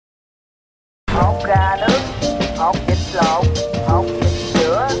Hột gà nướng, hột vịt lộn, hột vịt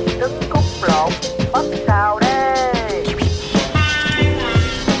sữa, trứng cút lộn, bất xào đây.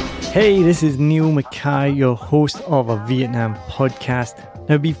 Hey, this is Neil Mackay, your host of a Vietnam podcast.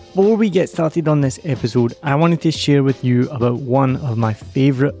 Now, before we get started on this episode, I wanted to share with you about one of my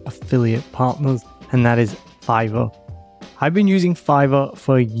favourite affiliate partners, and that is Fiverr. I've been using Fiverr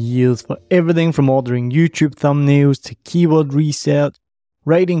for years for everything from ordering YouTube thumbnails to keyword research,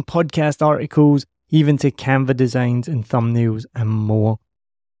 writing podcast articles, even to Canva designs and thumbnails and more.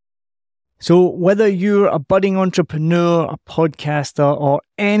 So whether you're a budding entrepreneur, a podcaster, or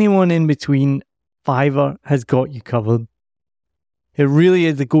anyone in between, Fiverr has got you covered. It really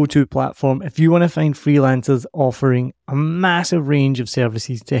is the go-to platform if you want to find freelancers offering a massive range of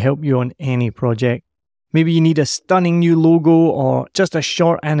services to help you on any project. Maybe you need a stunning new logo or just a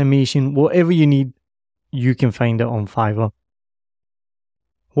short animation, whatever you need, you can find it on Fiverr.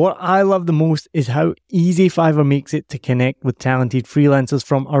 What I love the most is how easy Fiverr makes it to connect with talented freelancers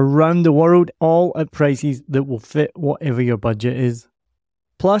from around the world, all at prices that will fit whatever your budget is.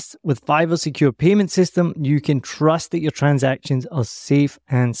 Plus, with Fiverr's secure payment system, you can trust that your transactions are safe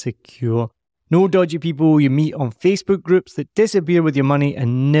and secure. No dodgy people you meet on Facebook groups that disappear with your money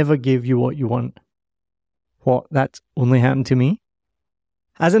and never give you what you want. What, that's only happened to me?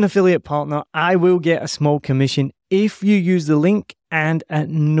 As an affiliate partner, I will get a small commission if you use the link and at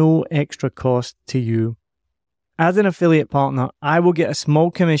no extra cost to you. As an affiliate partner, I will get a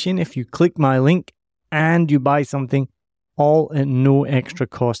small commission if you click my link and you buy something, all at no extra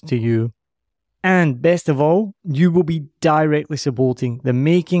cost to you. And best of all, you will be directly supporting the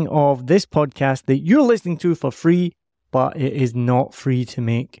making of this podcast that you're listening to for free, but it is not free to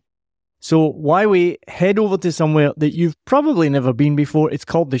make. So why wait? Head over to somewhere that you've probably never been before. It's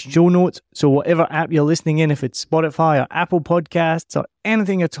called the show notes. So whatever app you're listening in, if it's Spotify or Apple Podcasts or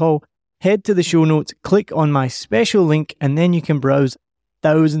anything at all, head to the show notes, click on my special link, and then you can browse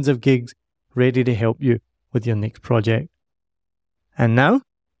thousands of gigs ready to help you with your next project. And now,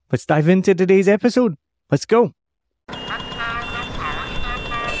 let's dive into today's episode. Let's go.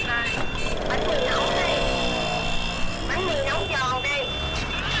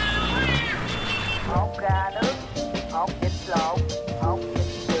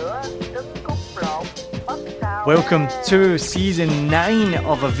 Welcome to Season 9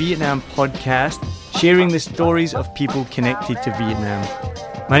 of a Vietnam podcast, sharing the stories of people connected to Vietnam.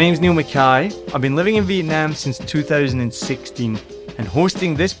 My name's Neil Mackay. I've been living in Vietnam since 2016 and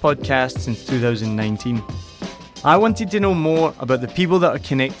hosting this podcast since 2019. I wanted to know more about the people that are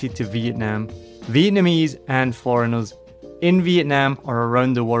connected to Vietnam, Vietnamese and foreigners, in Vietnam or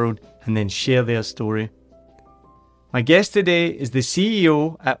around the world, and then share their story. My guest today is the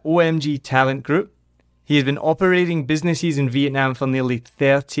CEO at OMG Talent Group. He has been operating businesses in Vietnam for nearly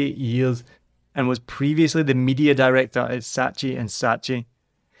 30 years and was previously the media director at Saatchi & Saatchi.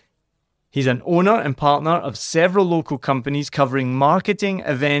 He's an owner and partner of several local companies covering marketing,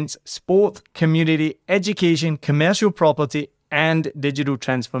 events, sport, community, education, commercial property, and digital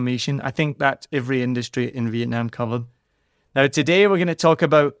transformation. I think that's every industry in Vietnam covered. Now, today we're going to talk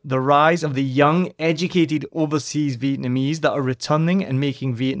about the rise of the young, educated overseas Vietnamese that are returning and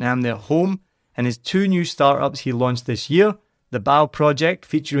making Vietnam their home, and his two new startups he launched this year, the Bao Project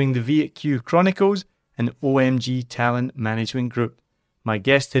featuring the VietQ Chronicles and OMG Talent Management Group. My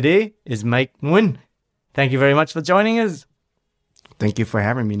guest today is Mike Nguyen. Thank you very much for joining us. Thank you for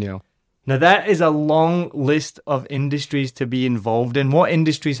having me, Neil. Now that is a long list of industries to be involved in. What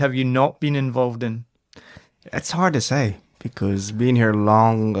industries have you not been involved in? It's hard to say because being here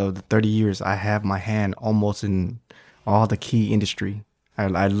long of the 30 years, I have my hand almost in all the key industry.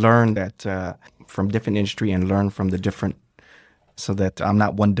 I learned that from different industry and learn from the different so that I'm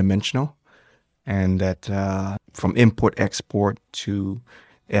not one-dimensional and that from import-export to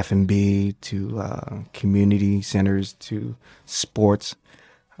F&B to community centers to sports,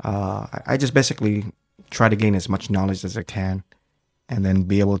 I just basically try to gain as much knowledge as I can and then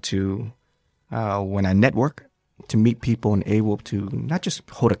be able to, when I network, to meet people and able to not just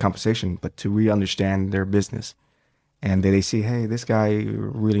hold a conversation, but to really understand their business. And they see, hey, this guy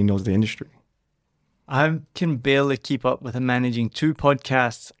really knows the industry. I can barely keep up with managing 2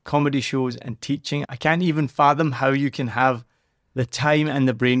 podcasts, comedy shows, and teaching. I can't even fathom how you can have the time and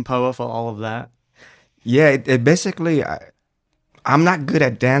the brain power for all of that. Yeah, it basically, I'm not good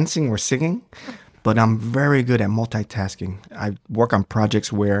at dancing or singing, but I'm very good at multitasking. I work on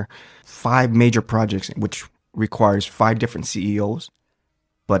projects where 5 major projects, which requires 5 different CEOs,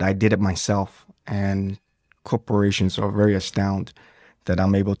 but I did it myself. And corporations are very astounded that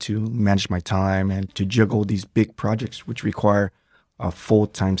I'm able to manage my time and to juggle these big projects, which require a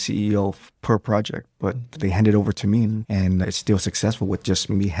full-time CEO per project, but they handed over to me, and it's still successful with just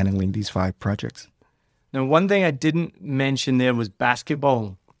me handling these 5 projects. Now, one thing I didn't mention there was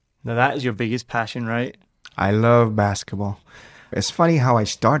basketball. Now, that is your biggest passion, right? I love basketball. It's funny how I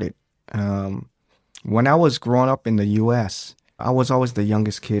started. When I was growing up in the U.S., I was always the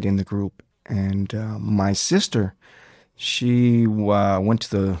youngest kid in the group. And my sister, she went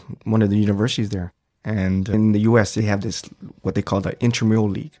to one of the universities there. And in the U.S., they have this, what they call the intramural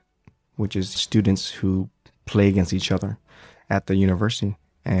league, which is students who play against each other at the university.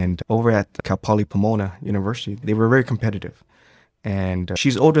 And over at Cal Poly Pomona University, they were very competitive. And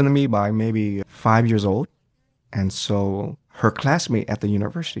she's older than me by maybe 5 years old. And so her classmate at the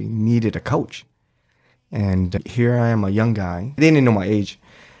university needed a coach. And here I am, a young guy. They didn't know my age,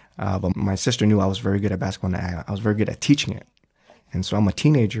 but my sister knew I was very good at basketball, and I was very good at teaching it. And so I'm a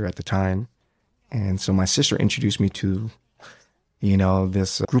teenager at the time. And so my sister introduced me to,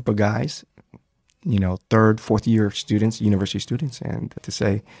 this group of guys, 3rd, 4th year students, university students, and to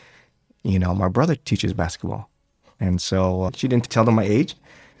say, my brother teaches basketball. And so she didn't tell them my age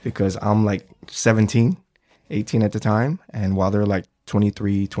because I'm like 17, 18 at the time. And while they're like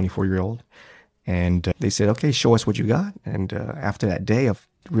 23, 24-year-old. And they said, okay, show us what you got. And after that day of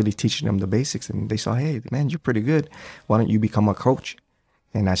really teaching them the basics, and they saw, hey, man, you're pretty good. Why don't you become a coach?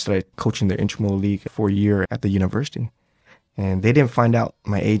 And I started coaching the intramural league for a year at the university. And they didn't find out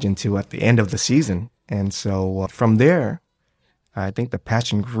my age until at the end of the season. And so from there, I think the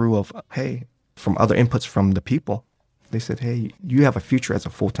passion grew of, hey, from other inputs from the people. They said, hey, you have a future as a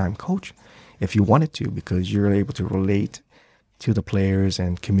full-time coach if you wanted to, because you're able to relate to the players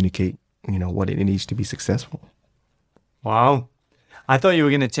and communicate, what it needs to be successful. Wow. I thought you were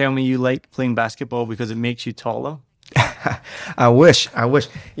going to tell me you like playing basketball because it makes you taller. I wish.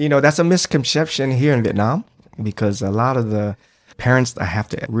 That's a misconception here in Vietnam, because a lot of the parents, I have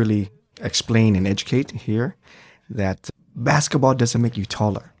to really explain and educate here that basketball doesn't make you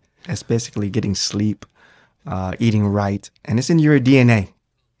taller. It's basically getting sleep, eating right, and it's in your DNA,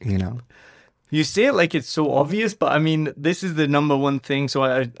 You say it like it's so obvious, but I mean, this is the number one thing. So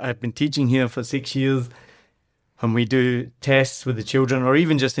I've been teaching here for 6 years, and we do tests with the children, or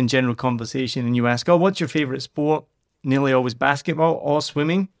even just in general conversation, and you ask, oh, what's your favorite sport? Nearly always basketball or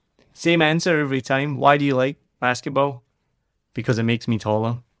swimming. Same answer every time. Why do you like basketball? Because it makes me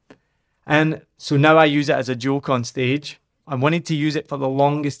taller. And so now I use it as a joke on stage. I wanted to use it for the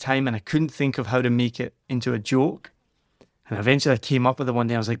longest time, and I couldn't think of how to make it into a joke. And eventually I came up with it one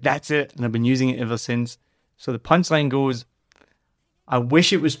day. I was like, that's it. And I've been using it ever since. So the punchline goes, I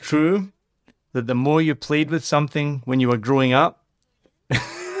wish it was true that the more you played with something when you were growing up,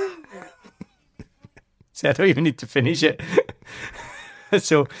 see, I don't even need to finish it.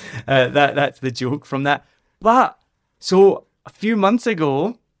 So that's the joke from that. But so a few months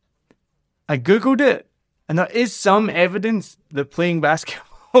ago, I Googled it, and there is some evidence that playing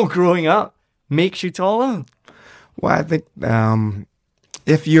basketball growing up makes you taller. Well, I think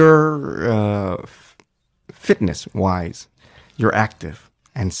if you're fitness-wise, you're active.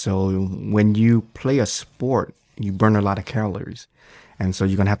 And so when you play a sport, you burn a lot of calories. And so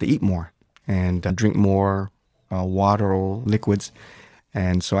you're going to have to eat more and drink more water or liquids.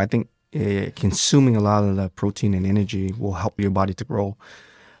 And so I think consuming a lot of the protein and energy will help your body to grow.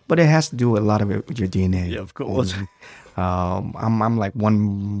 But it has to do a lot of it with your DNA. Yeah, of course. I'm like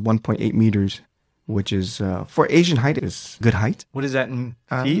 1.8 meters, which is for Asian height is good height. What is that in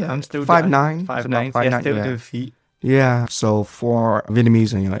feet? I'm still 5'9". 5'9". Yeah, still do feet. Yeah. So for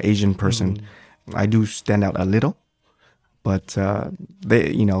Vietnamese and Asian person, I do stand out a little. But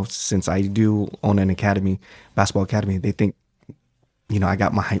they, since I do own an academy, basketball academy, they think, I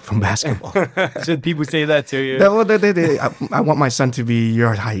got my height from basketball. Should people say that to you? I want my son to be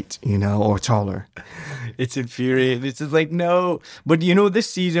your height, or taller. It's infuriating. It's just like, no. But this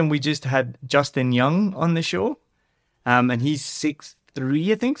season we just had Justin Young on the show. And he's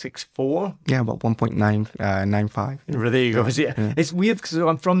 6'3", I think, 6'4". Yeah, about 1.95. There you go. Yeah. It's weird because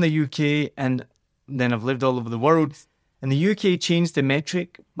I'm from the UK and then I've lived all over the world. And the UK changed the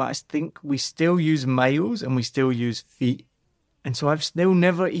metric, but I think we still use miles and we still use feet. And so I've still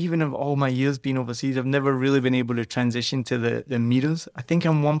never, even of all my years being overseas, I've never really been able to transition to the meters. I think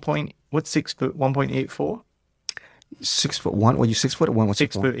I'm 6 foot, 1.84? 6'1"? Well, you 6 foot or 1?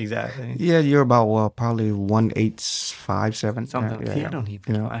 6 foot, exactly. Yeah, you're about probably 1.857. Something. Yeah,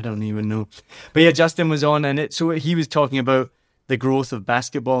 I don't even know. But yeah, Justin was on, and so he was talking about the growth of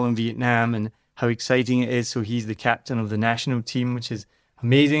basketball in Vietnam and how exciting it is. So he's the captain of the national team, which is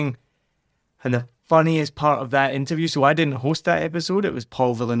amazing. And the funniest part of that interview, so I didn't host that episode, it was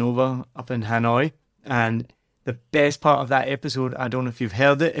Paul Villanova up in Hanoi, and the best part of that episode, I don't know if you've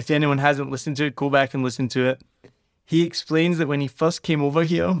heard it. If anyone hasn't listened to it, go back and listen to it. He explains that when he first came over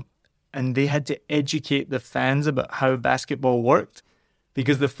here and they had to educate the fans about how basketball worked,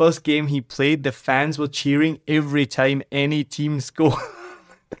 because the first game he played, the fans were cheering every time any team scored.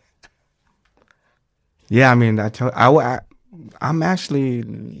 Yeah, I mean, I'm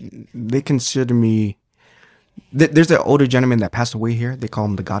actually, they consider me, there's an older gentleman that passed away here. They call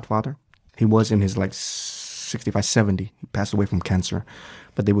him the Godfather. He was in his like 65, 70. He passed away from cancer,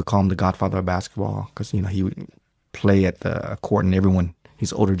 but they would call him the Godfather of basketball because, you know, he would play at the court and everyone,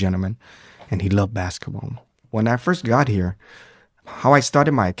 he's an older gentleman, and he loved basketball. When I first got here, how I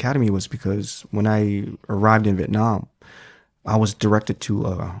started my academy was because when I arrived in Vietnam, I was directed to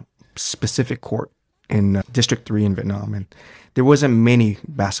a specific court in District 3 in Vietnam, and there wasn't many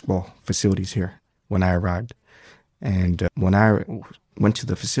basketball facilities here when I arrived. And when I went to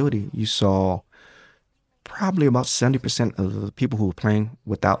the facility, you saw probably about 70% of the people who were playing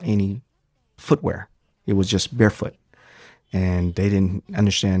without any footwear. It was just barefoot, and they didn't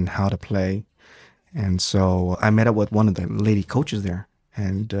understand how to play. And so I met up with one of the lady coaches there,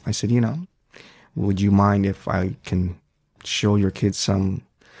 and I said, you know, would you mind if I can show your kids some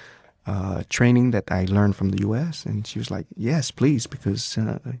training that I learned from the U.S.? And she was like, yes, please, because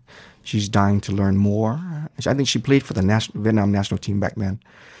she's dying to learn more. I think she played for the Vietnam national team back then.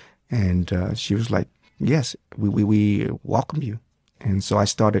 And she was like, yes, we welcome you. And so I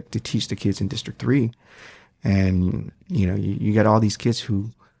started to teach the kids in District 3. And, you know, you got all these kids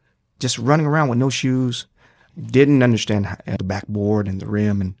who just running around with no shoes, didn't understand the backboard and the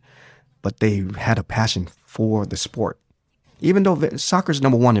rim, but they had a passion for the sport. Even though soccer is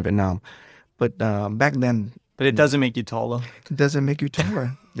number one in Vietnam, but back then... But it doesn't make you taller. It doesn't make you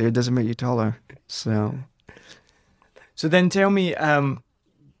taller. It doesn't make you taller. So then tell me,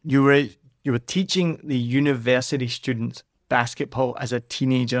 you were teaching the university students basketball as a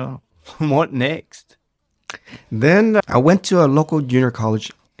teenager. What next? Then I went to a local junior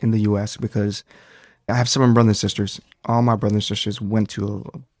college in the U.S. because I have 7 brothers and sisters. All my brothers and sisters went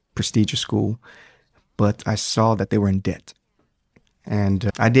to a prestigious school, but I saw that they were in debt. And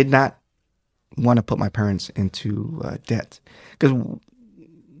I did not want to put my parents into debt because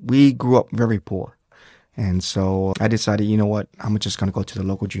we grew up very poor. And so I decided, you know what, I'm just going to go to the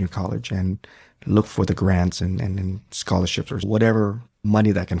local junior college and look for the grants and scholarships or whatever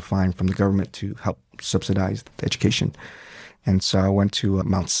money that I can find from the government to help subsidize the education. And so I went to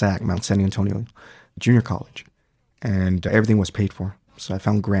Mount San Antonio Junior College, and everything was paid for. So I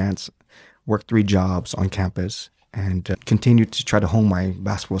found grants, worked 3 jobs on campus, and continued to try to hone my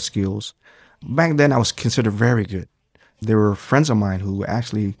basketball skills. Back then, I was considered very good. There were friends of mine who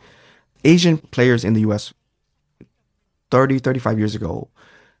actually, Asian players in the U.S. 30, 35 years ago,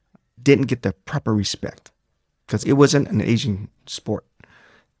 didn't get the proper respect because it wasn't an Asian sport.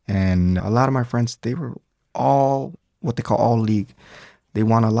 And a lot of my friends, they were all what they call all league. They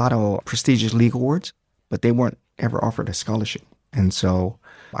won a lot of prestigious league awards, but they weren't ever offered a scholarship. And so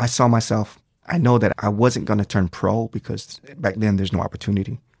I saw myself, I know that I wasn't going to turn pro because back then there's no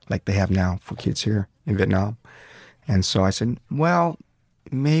opportunity like they have now for kids here in Vietnam. And so I said, well,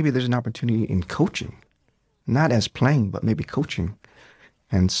 maybe there's an opportunity in coaching, not as playing, but maybe coaching.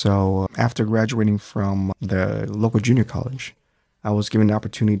 And so after graduating from the local junior college, I was given the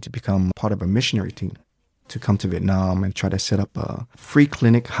opportunity to become part of a missionary team to come to Vietnam and try to set up a free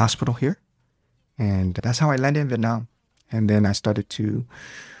clinic hospital here. And that's how I landed in Vietnam. And then I started to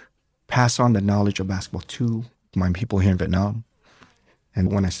pass on the knowledge of basketball to my people here in Vietnam.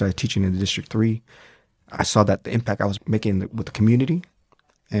 And when I started teaching in the District 3, I saw that the impact I was making with the community.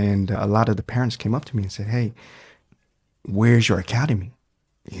 And a lot of the parents came up to me and said, hey, where's your academy?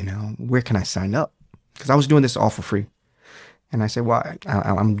 You know, where can I sign up? Because I was doing this all for free. And I said, well,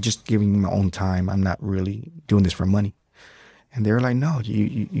 I'm just giving my own time. I'm not really doing this for money. And they were like, no,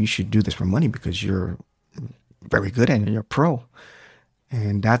 you should do this for money because you're very good at it. You're a pro.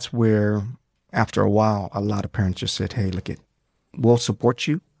 And that's where, after a while, a lot of parents just said, hey, look, we'll support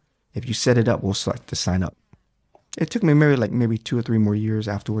you. If you set it up, we'll select to sign up. It took me maybe 2 or 3 more years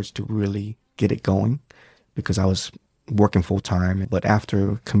afterwards to really get it going because I was working full time. But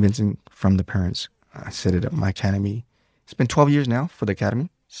after convincing from the parents, I set it up, my academy. It's been 12 years now for the academy.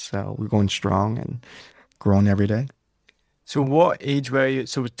 So we're going strong and growing every day. So what age were you?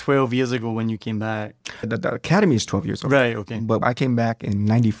 So 12 years ago when you came back? The academy is 12 years old. Right, okay. But I came back in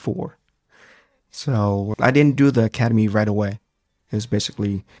 94. So I didn't do the academy right away. It was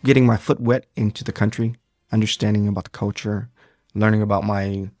basically getting my foot wet into the country, understanding about the culture, learning about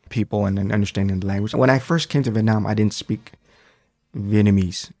my people, and then understanding the language. When I first came to Vietnam, I didn't speak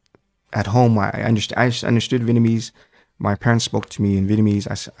Vietnamese at home, I understood Vietnamese. My parents spoke to me in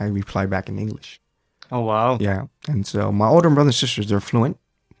Vietnamese. I replied back in English. Oh, wow. Yeah. And so my older brothers and sisters, they're fluent,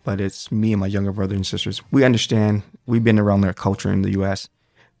 but it's me and my younger brother and sisters. We understand. We've been around their culture in the U.S.,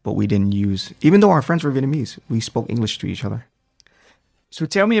 but we didn't use, even though our friends were Vietnamese, we spoke English to each other. So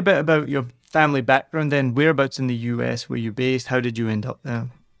tell me a bit about your family background then. Whereabouts in the US were you based? How did you end up there?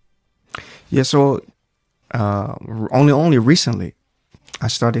 Yeah, so only recently I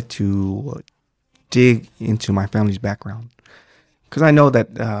started to dig into my family's background. Because I know that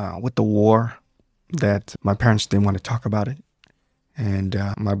with the war, that my parents didn't want to talk about it. And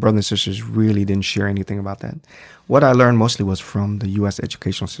my brothers and sisters really didn't share anything about that. What I learned mostly was from the U.S.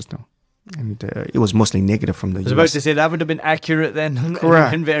 educational system. And it was mostly negative from the U.S. I was about to say that would have been accurate then.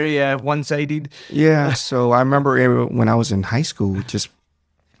 Correct. And very one-sided. Yeah, so I remember when I was in high school, just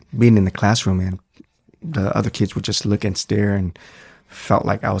being in the classroom and the other kids would just look and stare and felt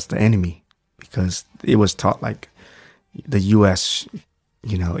like I was the enemy because it was taught like the U.S.,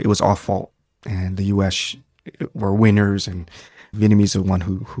 it was our fault. And the U.S. were winners and Vietnamese are the one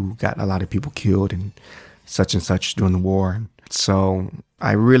who got a lot of people killed and such during the war. So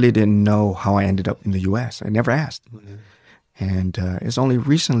I really didn't know how I ended up in the U.S. I never asked. Mm-hmm. And it's only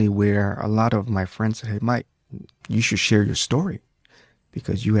recently where a lot of my friends said, hey, Mike, you should share your story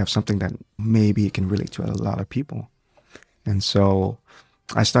because you have something that maybe it can relate to a lot of people. And so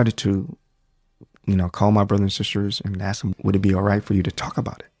I started to, call my brothers and sisters and ask them, would it be all right for you to talk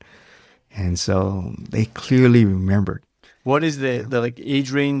about it? And so they clearly remembered. What is the like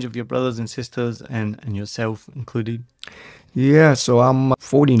age range of your brothers and sisters and yourself included? Yeah, so I'm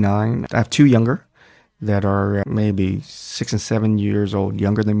 49. I have two younger that are maybe 6 and 7 years old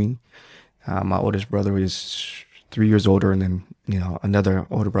younger than me. My oldest brother is 3 years older, and then another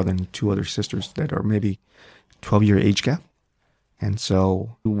older brother and two other sisters that are maybe 12-year age gap. And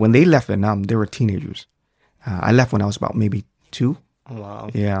so when they left Vietnam, they were teenagers. I left when I was about maybe 2. Wow.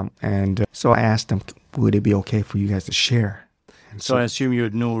 Yeah, and so I asked them, would it be okay for you guys to share? And so I assume you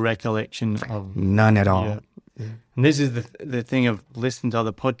had no recollection of... None at all. Yeah. And this is the thing of listening to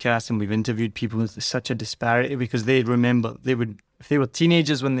other podcasts, and we've interviewed people. There's such a disparity because they'd remember, if they were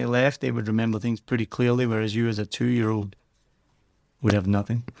teenagers when they left, they would remember things pretty clearly, whereas you as a 2-year-old would have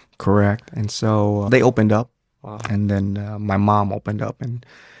nothing. Correct. And so they opened up. Wow. And then my mom opened up and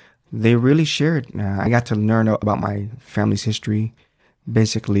they really shared. I got to learn about my family's history.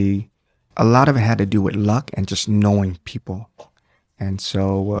 Basically, a lot of it had to do with luck and just knowing people. And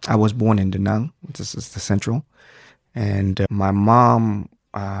so I was born in Da Nang. This is the central. And my mom,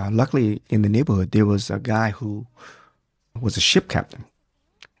 luckily in the neighborhood, there was a guy who was a ship captain.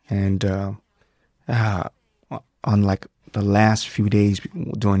 And on like the last few days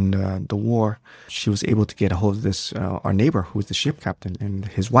during the war, she was able to get a hold of this, our neighbor who was the ship captain and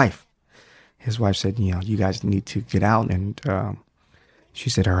his wife. His wife said, you guys need to get out. And she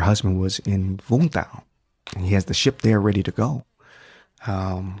said her husband was in Vũng Tàu and he has the ship there ready to go.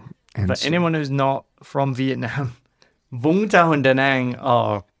 Anyone who's not from Vietnam, Vũng Tàu and Da Nang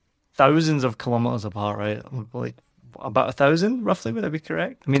are thousands of kilometers apart, right? Like about 1,000, roughly, would that be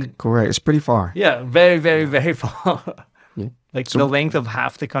correct? I mean, correct. It's pretty far. Yeah, very, very, very far. Yeah. Like so, the length of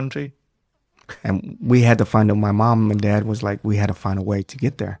half the country. And we had to find out, my mom and dad was like, we had to find a way to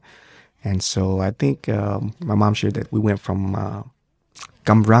get there. And so I think my mom shared that we went from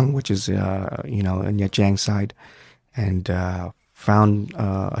Cam Ranh, which is, in Nha Trang side, and found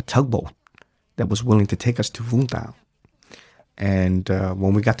a tugboat that was willing to take us to Vũng Tàu. And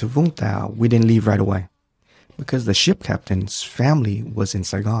when we got to Vũng Tàu, we didn't leave right away because the ship captain's family was in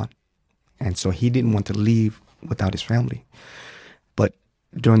Saigon. And so he didn't want to leave without his family. But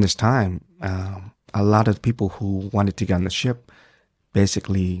during this time, a lot of people who wanted to get on the ship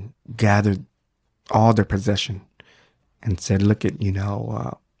basically gathered all their possession and said, look at,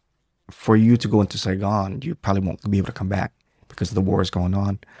 for you to go into Saigon, you probably won't be able to come back because the war is going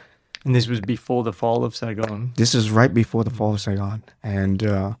on. And this was before the fall of Saigon? This is right before the fall of Saigon and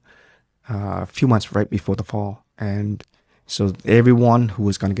a few months right before the fall. And so everyone who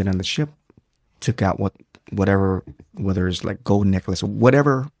was going to get on the ship took out whatever, whether it's like gold necklace or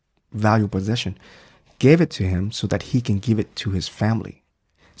whatever valuable possession, gave it to him so that he can give it to his family.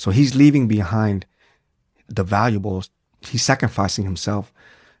 So he's leaving behind the valuables. He's sacrificing himself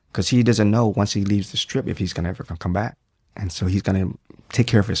because he doesn't know once he leaves the strip if he's going to ever come back. And so he's going to take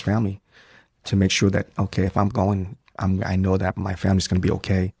care of his family to make sure that, okay, if I'm going, I know that my family's going to be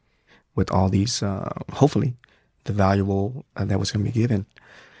okay with all these, hopefully, the valuable that was going to be given.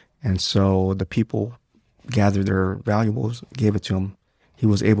 And so the people gathered their valuables, gave it to him. He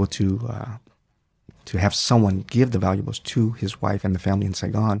was able to to have someone give the valuables to his wife and the family in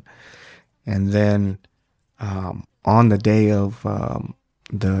Saigon. And then on the day of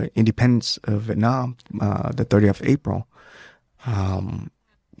the independence of Vietnam, the 30th of April,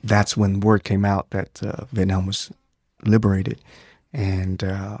 that's when word came out that Vietnam was liberated. And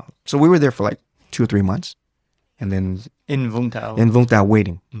so we were there for like 2 or 3 months. And then In Vung Tau. in Vung Tau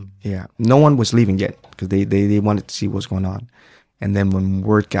waiting. Yeah. No one was leaving yet because they wanted to see what's going on. And then when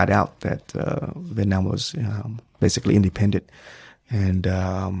word got out that Vietnam was basically independent, and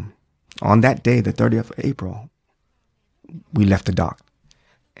on that day, the 30th of April, we left the dock.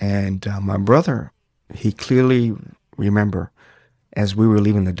 And my brother, he clearly remember as we were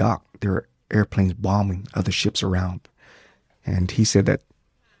leaving the dock, there were airplanes bombing other ships around. And he said that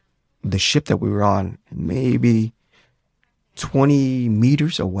the ship that we were on, maybe 20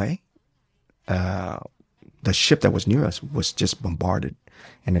 meters away, the ship that was near us was just bombarded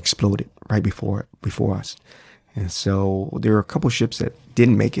and exploded right before us. And so there were a couple ships that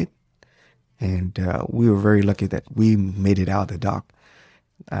didn't make it. And we were very lucky that we made it out of the dock.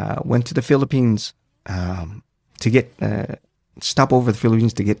 Went to the Philippines to get, stop over the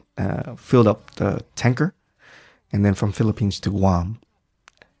Philippines to get filled up the tanker. And then from Philippines to Guam.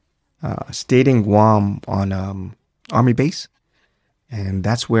 Stayed in Guam on Army base. And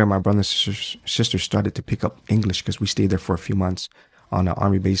that's where my brother and sister started to pick up English because we stayed there for a few months on an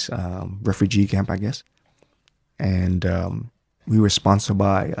Army base refugee camp, I guess. And we were sponsored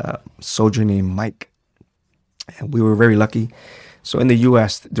by a soldier named Mike. And we were very lucky. So in the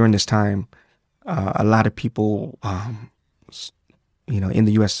U.S. during this time, a lot of people, in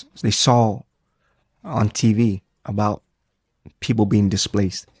the U.S., they saw on TV about people being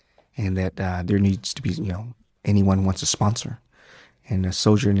displaced and that there needs to be, anyone wants a sponsor. And a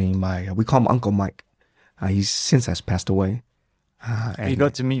soldier named we call him Uncle Mike. He's since has passed away. You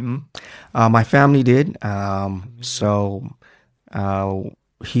got to meet him? My family did. So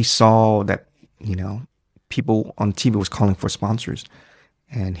he saw that, people on TV was calling for sponsors.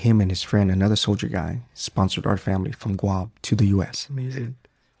 And him and his friend, another soldier guy, sponsored our family from Guam to the U.S. Amazing.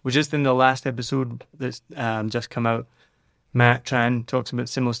 Well, just in the last episode that's just come out, Matt Tran talks about a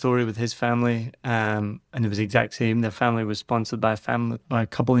similar story with his family, and it was the exact same. Their family was sponsored by a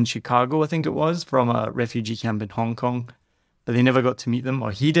couple in Chicago, I think it was, from a refugee camp in Hong Kong, but they never got to meet them,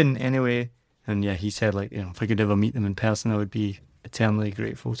 or he didn't anyway. And yeah, he said, if I could ever meet them in person, I would be eternally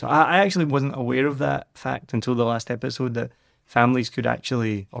grateful. So I actually wasn't aware of that fact until the last episode, that families could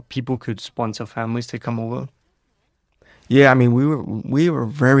actually, or people could sponsor families to come over. Yeah, we were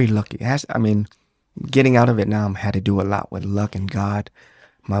very lucky. Getting out of Vietnam had to do a lot with luck and God.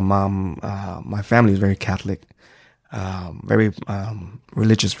 My mom, my family is very Catholic, very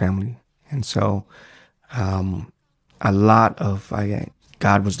religious family. And so a lot of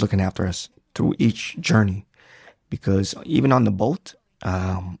God was looking after us through each journey, because even on the boat,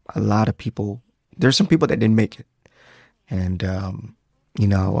 a lot of people, there's some people that didn't make it. And,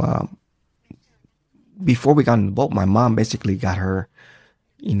 before we got on the boat, my mom basically got her,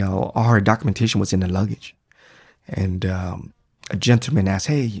 all her documentation was in the luggage. And a gentleman asked,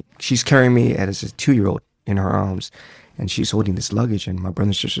 hey, she's carrying me as a 2-year-old in her arms, and she's holding this luggage, and my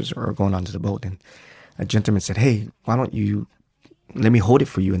brothers and sisters are going onto the boat. And a gentleman said, hey, why don't you let me hold it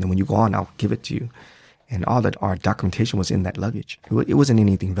for you, and then when you go on, I'll give it to you. And all that our documentation was in that luggage. It wasn't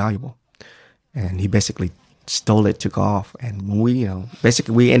anything valuable. And he basically stole it, took off, and we,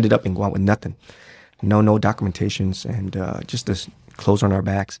 basically we ended up in Guam with nothing. No documentations, and just the clothes on our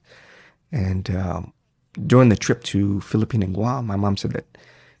backs. And during the trip to Philippines and Guam, my mom said that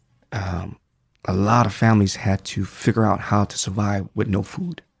a lot of families had to figure out how to survive with no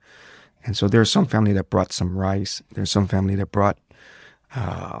food. And so there's some family that brought some rice. There's some family that brought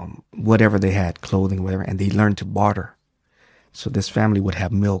whatever they had, clothing, whatever, and they learned to barter. So this family would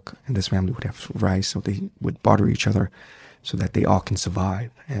have milk, and this family would have rice, so they would barter each other so that they all can survive.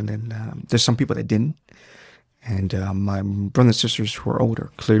 And then there's some people that didn't. And my brothers and sisters who are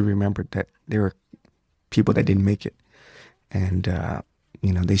older clearly remembered that there were people that didn't make it. And,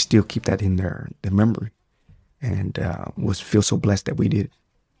 they still keep that in their memory, and feel so blessed that we did.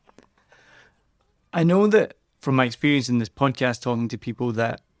 I know that from my experience in this podcast, talking to people,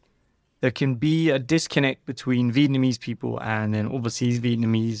 that there can be a disconnect between Vietnamese people and then overseas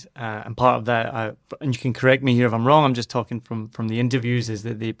Vietnamese. And part of that, and you can correct me here if I'm wrong, I'm just talking from the interviews, is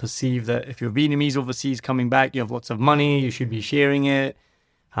that they perceive that if you're Vietnamese overseas coming back, you have lots of money, you should be sharing it.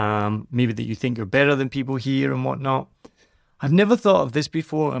 Maybe that you think you're better than people here and whatnot. I've never thought of this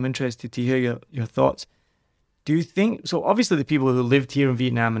before. I'm interested to hear your thoughts. Do you think, so obviously the people who lived here in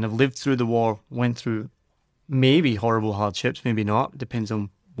Vietnam and have lived through the war went through maybe horrible hardships, maybe not, depends on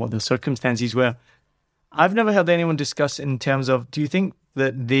what the circumstances were. I've never heard anyone discuss in terms of, do you think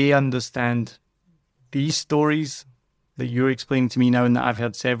that they understand these stories that you're explaining to me now and that I've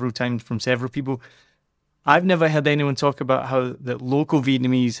heard several times from several people? I've never heard anyone talk about how that local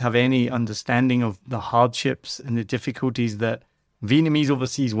Vietnamese have any understanding of the hardships and the difficulties that Vietnamese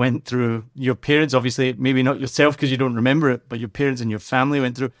overseas went through. Your parents, obviously, maybe not yourself because you don't remember it, but your parents and your family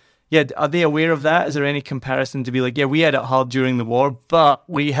went through. Yeah, are they aware of that? Is there any comparison to be like, yeah, we had it hard during the war, but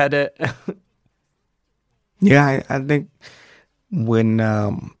we had it? Yeah, I think when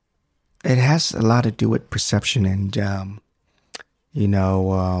it has a lot to do with perception and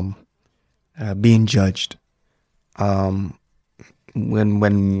being judged. When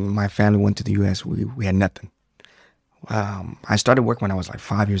my family went to the U.S., we had nothing. I started work when I was like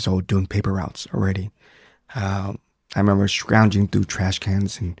 5 years old doing paper routes already. I remember scrounging through trash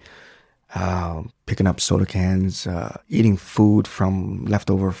cans and picking up soda cans, eating food from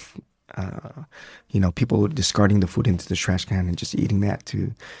leftover, people discarding the food into the trash can and just eating that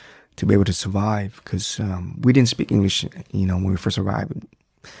to be able to survive because we didn't speak English, when we first arrived.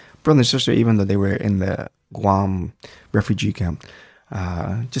 Brother and sister, even though they were in the Guam refugee camp,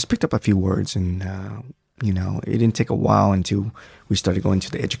 just picked up a few words and, it didn't take a while until we started going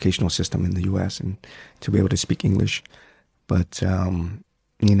to the educational system in the U.S. and to be able to speak English. But,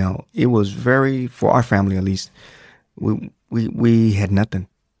 it was for our family at least, we had nothing.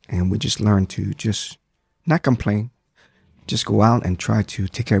 And we just learned to just not complain, just go out and try to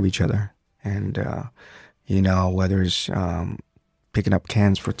take care of each other. And, whether it's picking up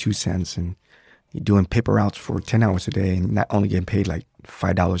cans for 2 cents and doing paper routes for 10 hours a day and not only getting paid like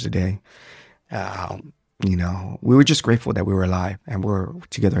 $5 a day. We were just grateful that we were alive and we're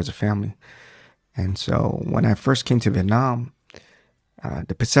together as a family. And so when I first came to Vietnam,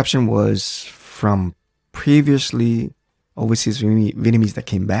 the perception was from previously overseas Vietnamese that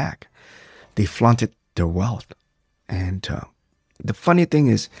came back, they flaunted their wealth. And the funny thing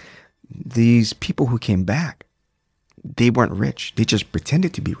is, these people who came back, they weren't rich. They just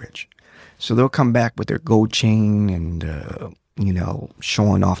pretended to be rich. So they'll come back with their gold chain and,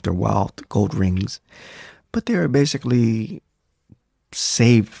 showing off their wealth, gold rings. But they were basically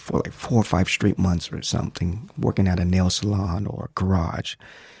saved for like 4 or 5 straight months or something, working at a nail salon or a garage.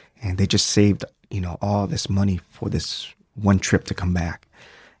 And they just saved, all this money for this one trip to come back.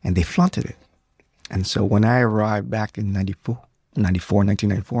 And they flaunted it. And so when I arrived back in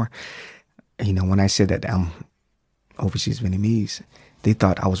 1994, when I said that I'm overseas Vietnamese, they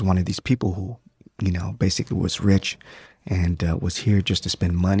thought I was one of these people who, basically was rich and was here just to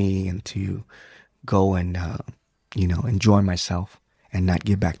spend money and to go and, enjoy myself and not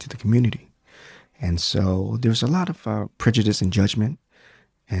give back to the community. And so there was a lot of prejudice and judgment.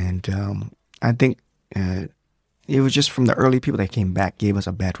 And I think it was just from the early people that came back gave us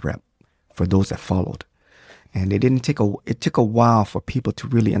a bad rep for those that followed. And it took a while for people to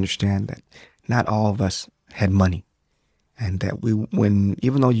really understand that not all of us had money. And that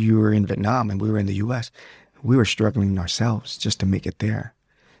even though you were in Vietnam and we were in the U.S., we were struggling ourselves just to make it there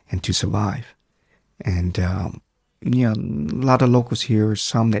and to survive. And, a lot of locals here,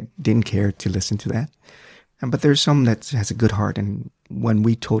 some that didn't care to listen to that. But there's some that has a good heart. And when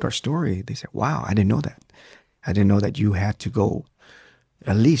we told our story, they said, wow, I didn't know that. I didn't know that you had to go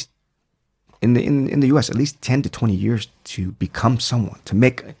at least in the U.S., at least 10 to 20 years to become someone, to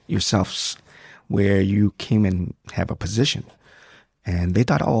make yourself where you came and have a position. And they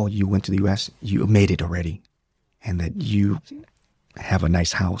thought, oh, you went to the U.S., you made it already, and that you have a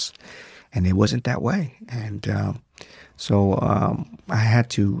nice house. And it wasn't that way. And so I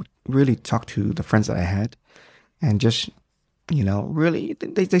had to really talk to the friends that I had and just, really,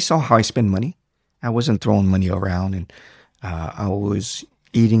 they saw how I spend money. I wasn't throwing money around, and I was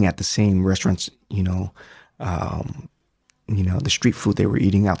eating at the same restaurants, the street food they were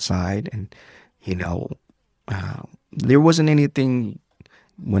eating outside. And, there wasn't anything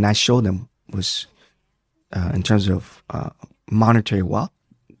when I showed them was in terms of monetary wealth,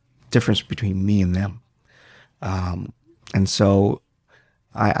 difference between me and them. And so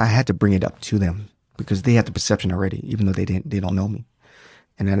I had to bring it up to them because they had the perception already, even though they don't know me.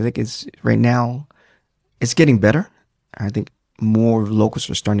 And I think right now, it's getting better. I think more locals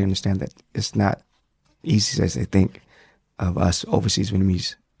are starting to understand that it's not easy as they think of us overseas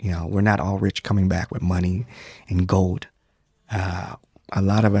Vietnamese. We're not all rich coming back with money and gold. A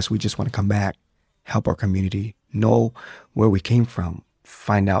lot of us, we just want to come back, help our community, know where we came from,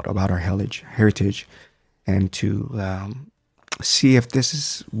 find out about our heritage, and to see if this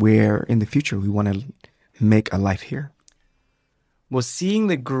is where in the future we want to make a life here. Well, seeing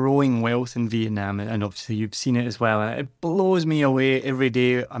the growing wealth in Vietnam, and obviously you've seen it as well, it blows me away every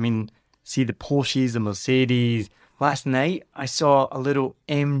day. I mean, see the Porsches, the Mercedes. Last night, I saw a little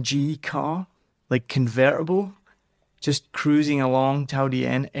MG car, like convertible, just cruising along Tao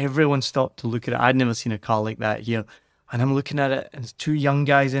Dien. Everyone stopped to look at it. I'd never seen a car like that here. And I'm looking at it, and there's two young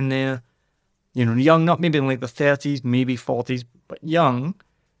guys in there. You know, young, not maybe in like the 30s, maybe 40s, but young.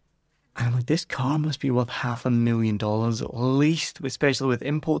 And I'm like, this car must be worth $500,000 at least, especially with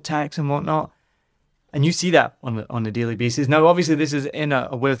import tax and whatnot. And you see that on a daily basis. Now, obviously, this is in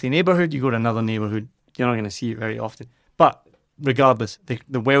a wealthy neighborhood. You go to another neighborhood, you're not going to see it very often. But regardless,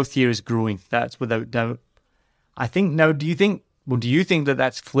 the wealth here is growing. That's without doubt. I think now, do you think that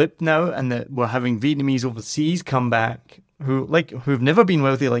that's flipped now, and that we're having Vietnamese overseas come back who've never been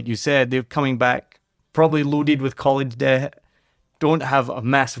wealthy, like you said? They're coming back probably loaded with college debt, don't have a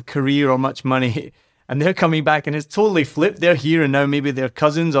massive career or much money, and they're coming back, and it's totally flipped. They're here, and now maybe their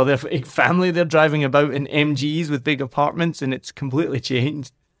cousins or their family, they're driving about in MGs with big apartments, and it's completely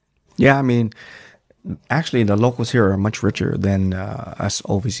changed. Yeah, I mean, actually, the locals here are much richer than us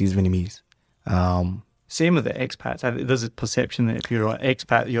overseas Vietnamese. Same with the expats. There's a perception that if you're an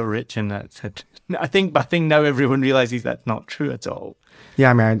expat, you're rich, and that's it. I think now everyone realizes that's not true at all.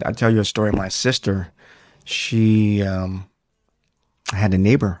 Yeah, I mean, I'll tell you a story. My sister, she had a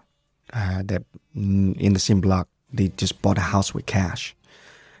neighbor that in the same block, they just bought a house with cash.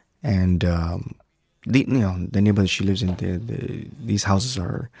 And, the neighborhood she lives in, these houses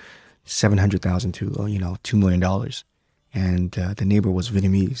are $700,000 to, $2 million. And the neighbor was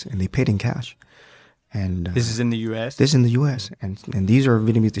Vietnamese, and they paid in cash. And this is in the U.S.? This is in the U.S. And these are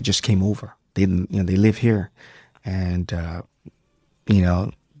Vietnamese that just came over. They live here. And,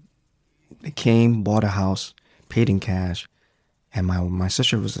 they came, bought a house, paid in cash. And my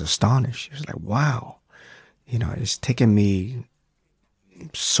sister was astonished. She was like, wow, it's taken me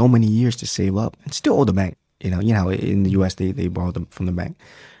so many years to save up and still owe the bank. In the U.S., they borrowed them from the bank.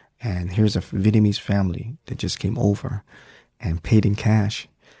 And here's a Vietnamese family that just came over and paid in cash.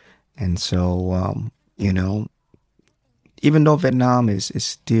 And so, even though Vietnam is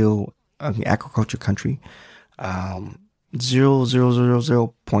still an agriculture country,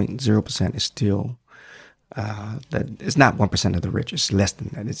 0.000% is still that it's not 1% of the rich. It's less than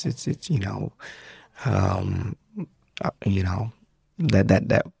that. It's that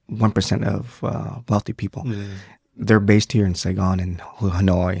 1% of wealthy people. They're based here in Saigon and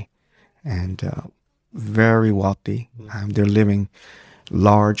Hanoi, and very wealthy. They're living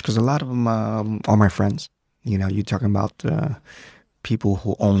large because a lot of them are my friends. You're talking about people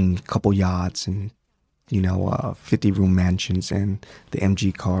who own a couple yachts and 50-room mansions and the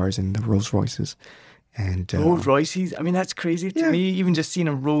MG cars and the Rolls Royces. And Rolls Royces, I mean, that's crazy to me. Even just seeing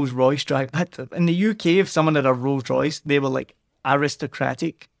a Rolls Royce drive. In the UK, if someone had a Rolls Royce, they were like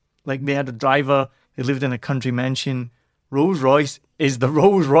aristocratic. Like they had a driver, they lived in a country mansion. Rolls Royce is the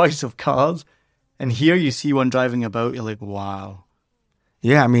Rolls Royce of cars. And here you see one driving about, you're like, wow.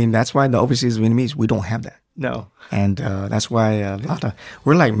 Yeah, I mean, that's why the overseas Vietnamese, we don't have that. No. And that's why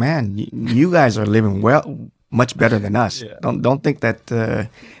we're like, man, you guys are living much better than us. Yeah. Don't think that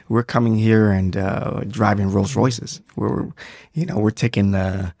we're coming here and driving Rolls Royces. We're taking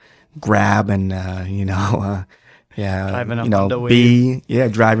Grab and driving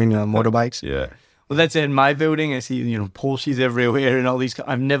motorbikes. Yeah. Well, that's it. In my building, I see Porsches everywhere and all these.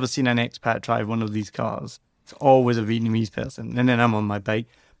 I've never seen an expat drive one of these cars. It's always a Vietnamese person, and then I'm on my bike.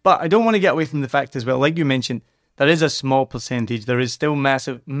 But I don't want to get away from the fact as well, like you mentioned, there is a small percentage. There is still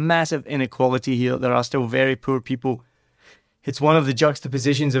massive inequality here. There are still very poor people. It's one of the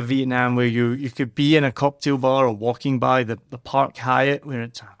juxtapositions of Vietnam where you could be in a cocktail bar or walking by the Park Hyatt,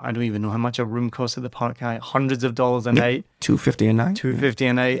 where I don't even know how much a room costs at the Park Hyatt, hundreds of dollars a night. $250 a night. $250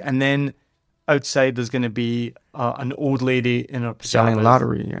 a night. And then outside there's going to be an old lady in her pajamas. Selling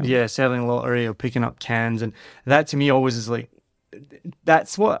lottery. Yeah, selling lottery or picking up cans. And that to me always is like,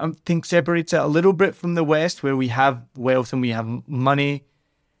 that's what I think separates it a little bit from the West, where we have wealth and we have money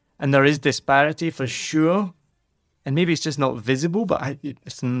and there is disparity for sure. And maybe it's just not visible, but I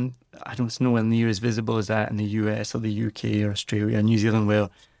don't know nowhere near as visible as that in the US or the UK or Australia or New Zealand, where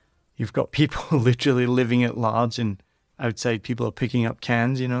you've got people literally living at large and outside people are picking up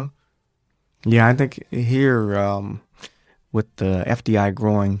cans, Yeah, I think here with the FDI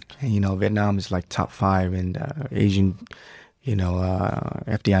growing, Vietnam is like top 5 in Asian,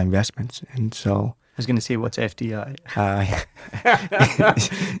 FDI investments. And so I was going to say, what's FDI?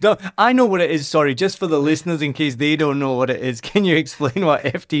 No, I know what it is. Sorry, just for the listeners, in case they don't know what it is, can you explain what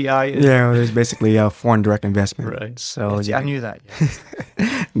FDI is? Yeah, it's basically a foreign direct investment. Right. So I knew that.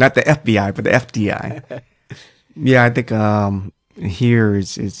 Yeah. Not the FBI, but the FDI. Yeah, I think here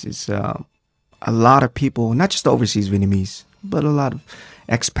is a lot of people, not just the overseas Vietnamese, but a lot of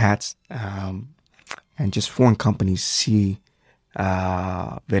expats and just foreign companies see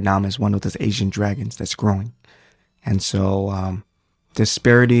Vietnam as one of those Asian dragons that's growing. And so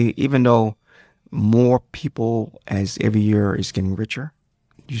disparity, even though more people as every year is getting richer,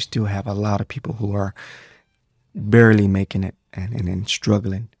 you still have a lot of people who are barely making it and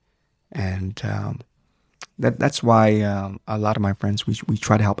struggling. And that's why a lot of my friends, we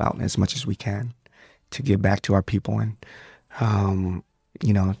try to help out as much as we can to give back to our people and,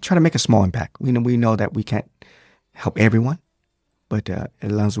 try to make a small impact. We know that we can't help everyone, but as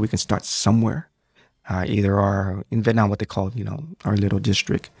long as we can start somewhere, either in Vietnam, what they call, our little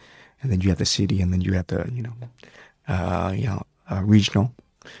district, and then you have the city, and then you have the, regional.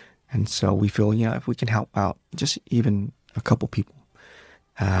 And so we feel, if we can help out just even a couple people,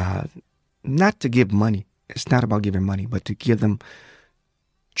 not to give money. It's not about giving money, but to give them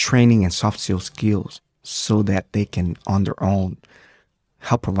training and soft skills so that they can, on their own,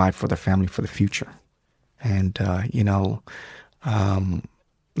 help provide for their family for the future. And,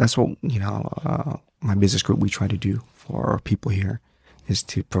 that's what, my business group, we try to do for our people here is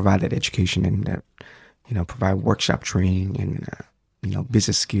to provide that education and that, provide workshop training and,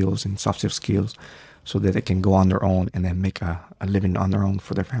 business skills and soft skills so that they can go on their own and then make a living on their own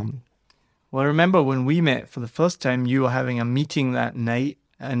for their family. Well, I remember when we met for the first time, you were having a meeting that night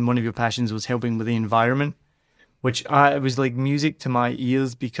and one of your passions was helping with the environment, which it was like music to my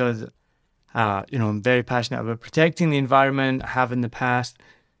ears because, I'm very passionate about protecting the environment. I have in the past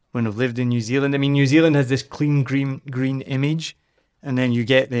when I've lived in New Zealand. I mean, New Zealand has this clean green image. And then you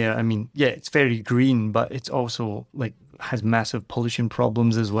get there, it's very green, but it's also like has massive pollution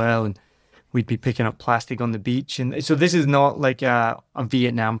problems as well. And we'd be picking up plastic on the beach. And so this is not like a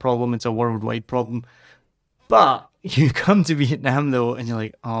Vietnam problem. It's a worldwide problem. But you come to Vietnam, though, and you're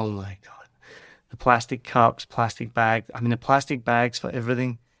like, oh, my God. The plastic cups, plastic bags. The plastic bags for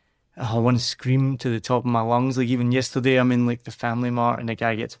everything. I want to scream to the top of my lungs. Like even yesterday, I'm in like the Family Mart and the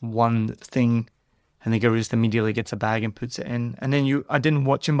guy gets one thing and the girl just immediately gets a bag and puts it in. And then I didn't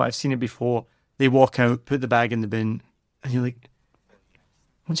watch him, but I've seen it before. They walk out, put the bag in the bin, and you're like,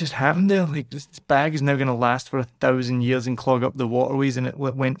 what just happened there? Like this bag is now going to last for 1,000 years and clog up the waterways, and it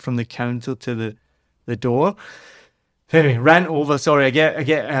went from the counter to the door. Anyway, rant over. Sorry,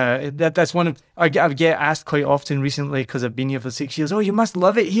 that's one of I get asked quite often recently because I've been here for 6 years. Oh, you must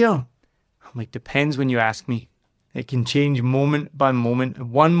love it here. I'm like, depends when you ask me. It can change moment by moment.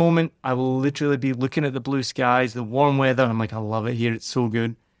 One moment, I will literally be looking at the blue skies, the warm weather, and I'm like, I love it here. It's so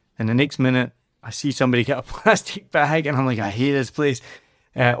good. And the next minute, I see somebody get a plastic bag, and I'm like, I hate this place.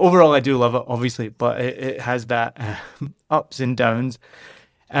 Overall, I do love it, obviously, but it has that ups and downs.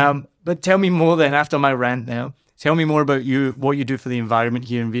 But tell me more then, after my rant now. Tell me more about you, what you do for the environment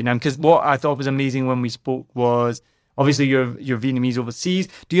here in Vietnam. Because what I thought was amazing when we spoke was, obviously, you're Vietnamese overseas.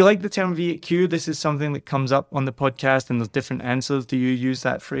 Do you like the term Viet Q? This is something that comes up on the podcast and there's different answers. Do you use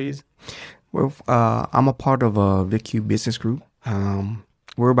that phrase? Well, I'm a part of a Viet Q business group.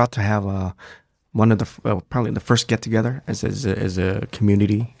 We're about to have one of the probably the first get together as a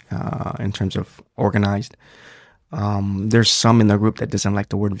community in terms of organized. There's some in the group that doesn't like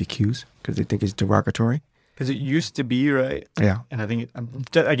the word VQs because they think it's derogatory. Because it used to be, right? Yeah. And I think,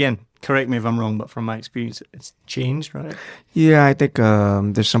 again, correct me if I'm wrong, but from my experience, it's changed, right? Yeah, I think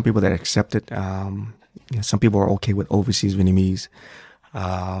there's some people that accept it. Some people are okay with overseas Vietnamese.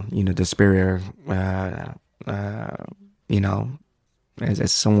 The spirit,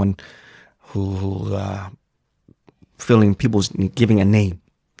 as someone who feeling people's giving a name,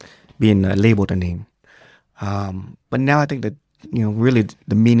 being labeled a name. But now I think that, really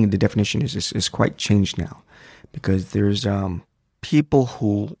the meaning, the definition is quite changed now, because there's people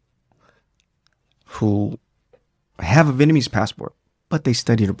who have a Vietnamese passport, but they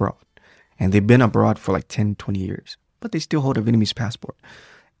studied abroad, and they've been abroad for like 10, 20 years, but they still hold a Vietnamese passport.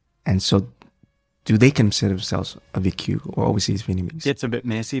 And so do they consider themselves a VQ or overseas Vietnamese? It's a bit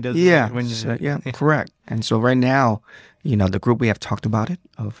messy, doesn't it? Yeah, correct. And so right now, the group, we have talked about it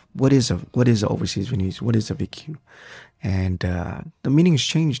of what is a overseas Vietnamese, what is a VQ. And the meaning has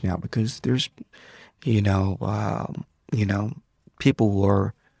changed now because there's, people who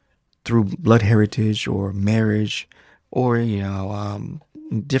are through blood heritage or marriage or,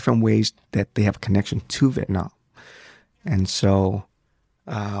 different ways that they have a connection to Vietnam. And so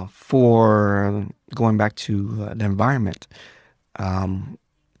for going back to the environment, I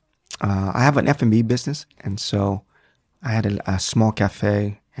have an F&B business. And so I had a small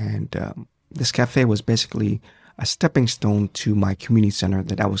cafe, and this cafe was basically a stepping stone to my community center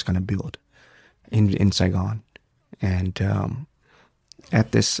that I was going to build in Saigon. And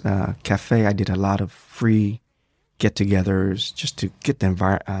at this cafe, I did a lot of free get-togethers just to get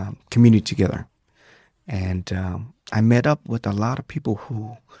the community together. And I met up with a lot of people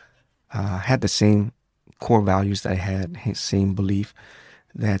who had the same core values that I had, same belief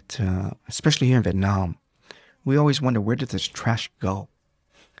that, especially here in Vietnam, we always wonder, where did this trash go?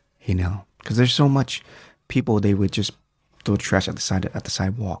 Because there's so much people, they would just throw trash at the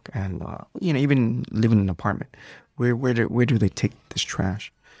sidewalk, and even living in an apartment, where do they take this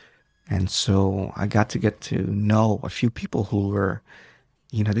trash? And so I got to know a few people who were,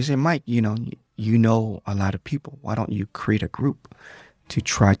 they say, Mike, you know a lot of people. Why don't you create a group to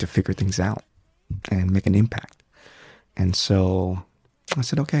try to figure things out and make an impact? And so I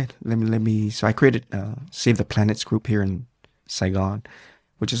said, okay, let me. So I created Save the Planets group here in Saigon,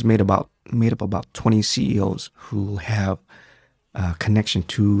 which is made up about 20 CEOs who have a connection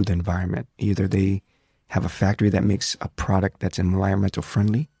to the environment. Either they have a factory that makes a product that's environmental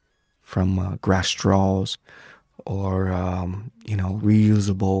friendly, from grass straws, or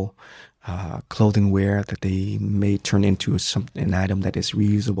reusable clothing wear that they may turn into an item that is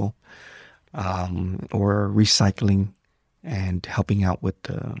reusable, or recycling and helping out with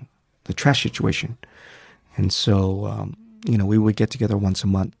the trash situation. And so we would get together once a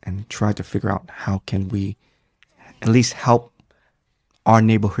month and try to figure out how can we at least help our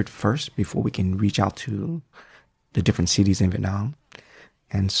neighborhood first before we can reach out to the different cities in Vietnam.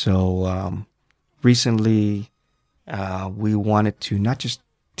 And so recently we wanted to not just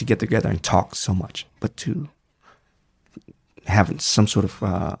to get together and talk so much, but to have some sort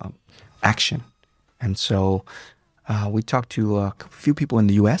of action. And so we talked to a few people in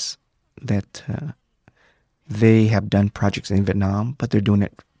the U.S. that they have done projects in Vietnam, but they're doing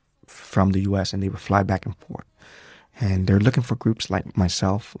it from the U.S. and they would fly back and forth. And they're looking for groups like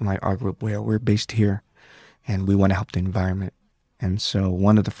myself, like our group, where we're based here and we want to help the environment. And so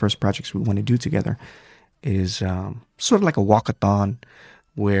one of the first projects we want to do together is sort of like a walkathon,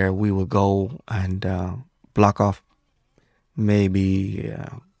 where we will go and block off maybe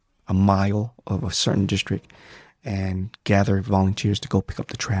a mile of a certain district and gather volunteers to go pick up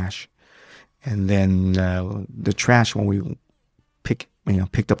the trash. And then the trash, when we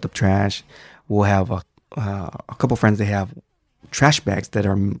picked up the trash, we'll have a couple friends. They have trash bags that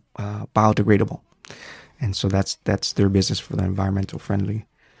are biodegradable, and so that's their business for the environmental friendly.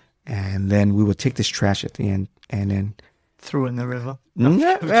 And then we would take this trash at the end and then throw it in the river.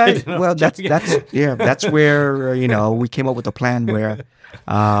 Well, that's where we came up with a plan where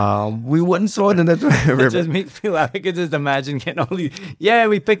we wouldn't throw it in the river. It just makes me laugh. I could just imagine getting all these. Yeah,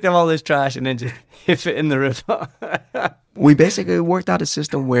 we picked up all this trash and then just hit it in the river. We basically worked out a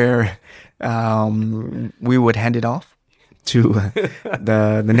system where we would hand it off to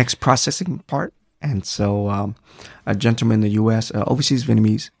the next processing part. And so a gentleman in the U.S., overseas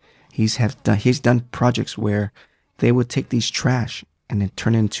Vietnamese, he's done projects where they would take these trash and then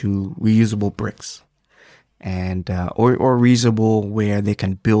turn into reusable bricks, and or reusable, where they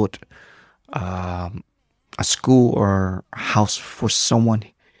can build a school or a house for someone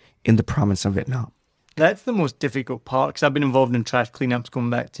in the province of Vietnam. That's the most difficult part, because I've been involved in trash cleanups going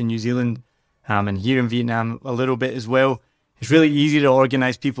back to New Zealand, and here in Vietnam a little bit as well. It's really easy to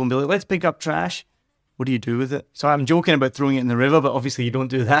organize people and be like, let's pick up trash. What do you do with it? So I'm joking about throwing it in the river, but obviously you don't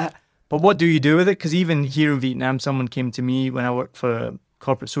do that. But what do you do with it? Because even here in Vietnam, someone came to me when I worked for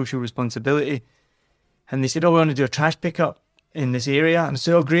corporate social responsibility, and they said, oh, we want to do a trash pickup in this area. And I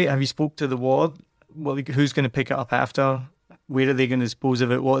said, oh, great. Have you spoke to the ward? Well, who's going to pick it up after? Where are they going to dispose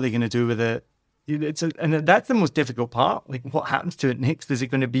of it? What are they going to do with it? And that's the most difficult part. Like, what happens to it next? Is it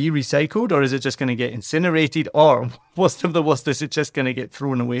going to be recycled, or is it just going to get incinerated? Or worst of the worst, is it just going to get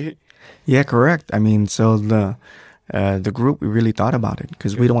thrown away? Yeah, correct. I mean, so the group, we really thought about it,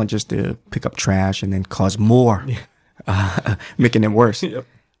 because we don't want just to pick up trash and then cause more, making it worse. Yep.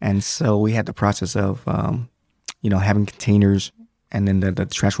 And so we had the process of, having containers, and then the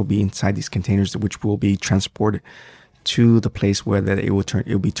trash will be inside these containers, which will be transported to the place where it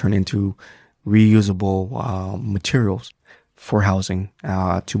will be turned into reusable materials for housing,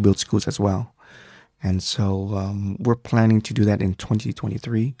 to build schools as well. And so we're planning to do that in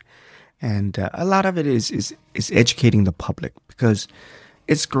 2023. And a lot of it is educating the public, because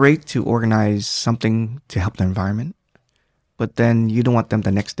it's great to organize something to help the environment, but then you don't want them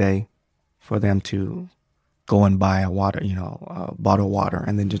the next day for them to go and buy a bottle of water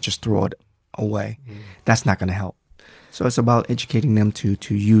and then just throw it away. Mm. That's not going to help. So it's about educating them to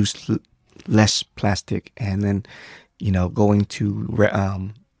use less plastic, and then going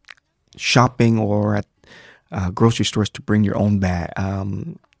to shopping or at grocery stores to bring your own bag.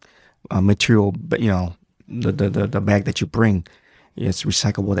 Material, but the bag that you bring, it's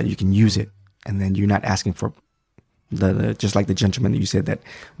recyclable, that you can use it, and then you're not asking for Just like the gentleman that you said that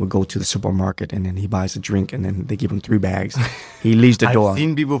would go to the supermarket and then he buys a drink and then they give him 3 bags. He leaves the door. I've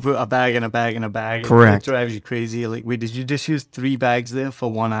seen people put a bag in a bag in a bag. Correct. It drives you crazy. Like, wait, did you just use 3 bags there for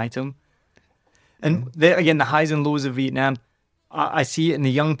one item? And there again, the highs and lows of Vietnam. I see it in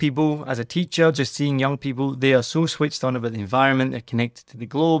the young people. As a teacher, just seeing young people, they are so switched on about the environment. They're connected to the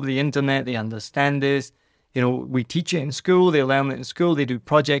globe, the internet. They understand this. You know, we teach it in school. They learn it in school. They do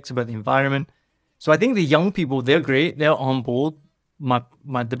projects about the environment. So I think the young people, they're great. They're on board.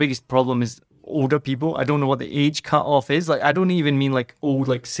 The biggest problem is older people. I don't know what the age cutoff is. Like, I don't even mean like old,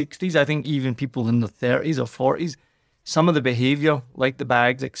 like 60s. I think even people in the 30s or 40s, some of the behavior, like the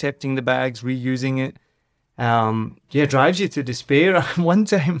bags, accepting the bags, reusing it, drives you to despair. One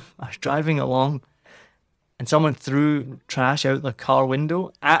time I was driving along and someone threw trash out the car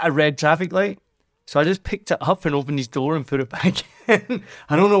window at a red traffic light. So I just picked it up and opened his door and put it back in.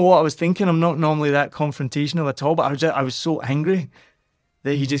 I don't know what I was thinking. I'm not normally that confrontational at all, but I was so angry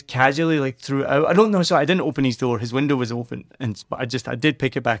that he just casually like threw it out. I don't know. So I didn't open his door. His window was open, but I did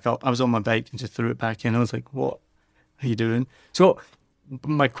pick it back up. I was on my bike and just threw it back in. I was like, "What are you doing?" So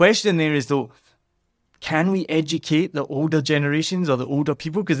my question there is though, can we educate the older generations or the older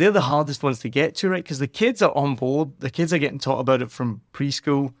people? Because they're the hardest ones to get to, right? Because the kids are on board. The kids are getting taught about it from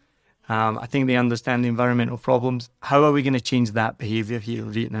preschool. I think they understand the environmental problems. How are we going to change that behavior here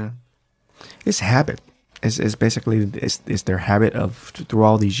in Vietnam? It's habit. It's basically it's their habit of through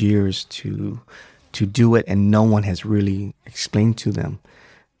all these years to do it, and no one has really explained to them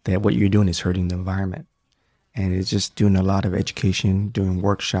that what you're doing is hurting the environment. And it's just doing a lot of education, doing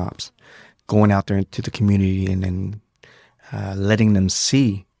workshops, going out there into the community, and then letting them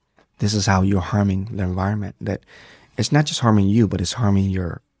see this is how you're harming the environment. That it's not just harming you, but it's harming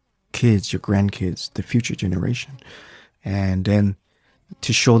your kids, your grandkids, the future generation. And then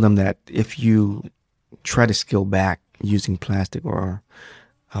to show them that if you try to scale back using plastic or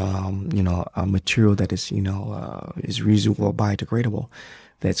a material that is is reusable, biodegradable,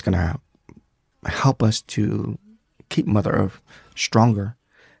 that's going to help us to keep Mother Earth stronger.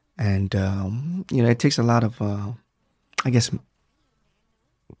 And it takes a lot of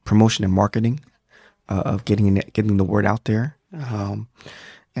promotion and marketing of getting the word out there.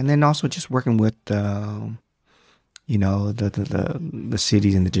 And then also just working with, the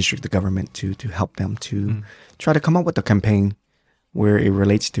cities and the district, the government to help them to try to come up with a campaign where it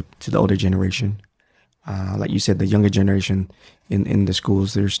relates to the older generation. Like you said, the younger generation in the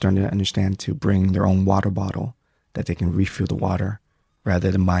schools, they're starting to understand to bring their own water bottle that they can refill the water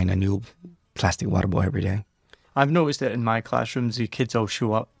rather than buying a new plastic water bottle every day. I've noticed that in my classrooms, the kids all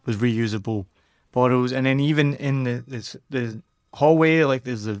show up with reusable bottles. And then even in the hallway, like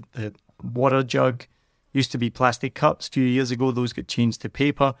there's a water jug. Used to be plastic cups. A few years ago, those got changed to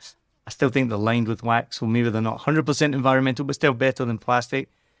paper. I still think they're lined with wax, so maybe they're not 100% environmental, but still better than plastic.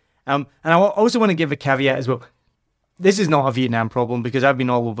 And I also want to give a caveat as well. This is not a Vietnam problem because I've been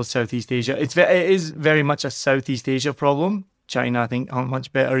all over Southeast Asia. It is very much a Southeast Asia problem. China, I think, aren't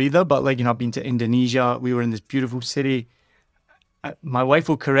much better either. But I've been to Indonesia. We were in this beautiful city. My wife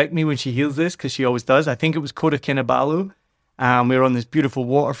will correct me when she hears this because she always does. I think it was Kota Kinabalu. We were on this beautiful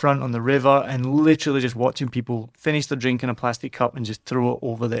waterfront on the river and literally just watching people finish their drink in a plastic cup and just throw it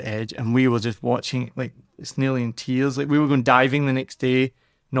over the edge. And we were just watching it, it's nearly in tears. We were going diving the next day,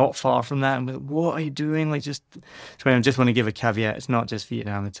 not far from that. And we're like, what are you doing? I just want to give a caveat. It's not just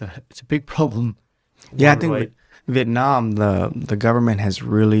Vietnam. It's a big problem. Yeah, I think Vietnam, the government has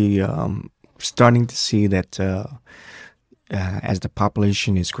really starting to see that as the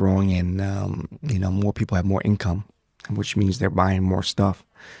population is growing and, more people have more income, which means they're buying more stuff,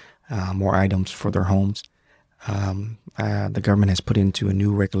 more items for their homes. The government has put into a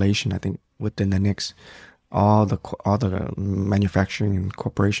new regulation, I think, within the next, all the manufacturing and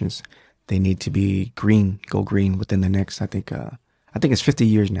corporations, they need to be go green within the next, I think it's 50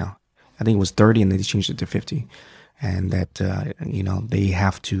 years now. I think it was 30 and they changed it to 50. And that, they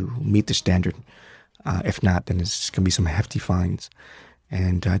have to meet the standard. If not, then it's going to be some hefty fines.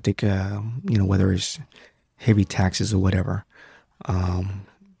 And I think, whether it's heavy taxes or whatever.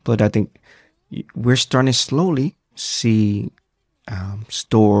 But I think we're starting to slowly see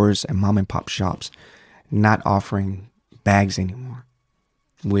stores and mom and pop shops not offering bags anymore,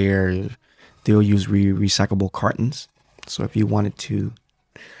 where they'll use recyclable cartons. So if you wanted to,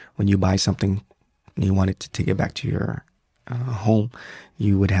 when you buy something, and you wanted to take it back to your home,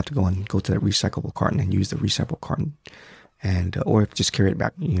 you would have to go to that recyclable carton and use the recyclable carton, and or just carry it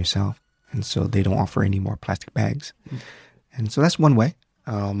back yourself. And so they don't offer any more plastic bags. And so that's one way.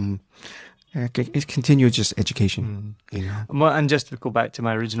 It continues just education, Well, and just to go back to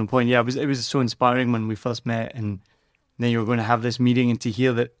my original point, it was so inspiring when we first met, and then you were going to have this meeting, and to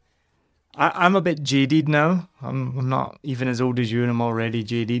hear that I'm a bit jaded now. I'm not even as old as you, and I'm already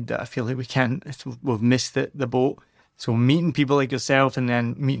jaded that I feel like we've missed the boat. So meeting people like yourself, and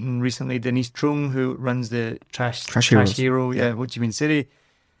then meeting recently Denise Trung, who runs the Trash Hero, Ho Chi Minh City,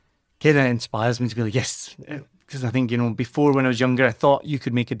 kind of inspires me to be like, yes, because I think, before when I was younger, I thought you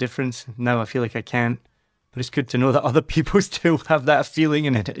could make a difference. Now I feel like I can. But it's good to know that other people still have that feeling,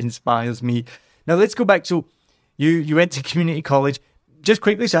 and it inspires me. Now let's go back. So you went to community college. Just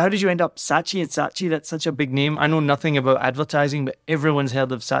quickly, so how did you end up Saatchi & Saatchi? That's such a big name. I know nothing about advertising, but everyone's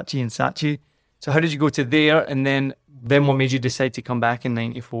heard of Saatchi & Saatchi. So how did you go to there, and then what made you decide to come back in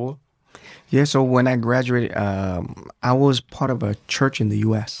 94? Yeah, so when I graduated, I was part of a church in the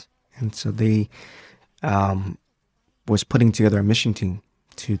U.S. And so they was putting together a mission team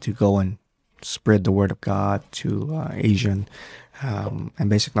to go and spread the word of God to Asian, and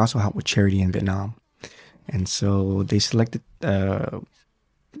basically also help with charity in Vietnam. And so they selected,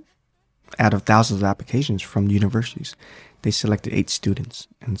 out of thousands of applications from universities, they selected 8 students.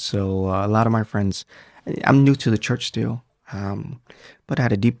 And so a lot of my friends, I'm new to the church still, but I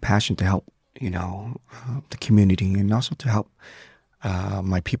had a deep passion to help, the community, and also to help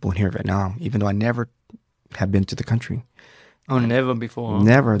my people here in Vietnam, even though I never have been to the country. Oh, never before?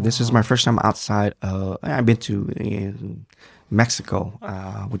 Never. This is my first time outside. I've been to Mexico,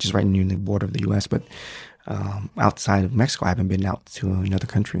 which is right near the border of the U.S., but outside of Mexico, I haven't been out to another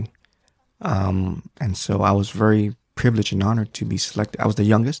country. And so I was very privileged and honored to be selected. I was the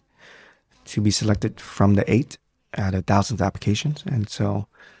youngest to be selected from the 8 out of thousands of applications. And so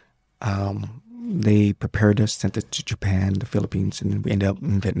they prepared us, sent it to Japan, the Philippines, and we ended up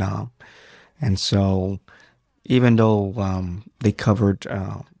in Vietnam. And so even though they covered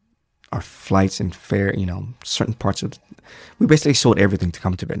our flights and fare, certain parts of we basically sold everything to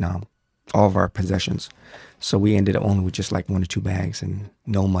come to Vietnam, all of our possessions. So we ended up only with just like 1 or 2 bags and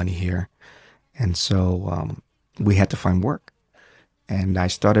no money here. And so we had to find work. And I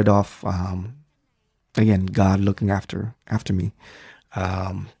started off, again, God looking after me.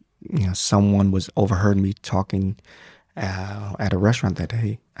 Someone overheard me talking at a restaurant that,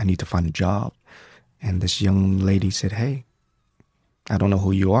 hey, I need to find a job. And this young lady said, hey, I don't know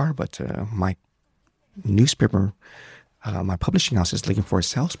who you are, but my newspaper, my publishing house is looking for a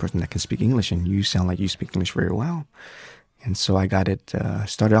salesperson that can speak English, and you sound like you speak English very well. And so I got it,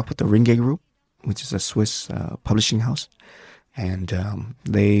 started off with the Ringé Group, which is a Swiss publishing house. And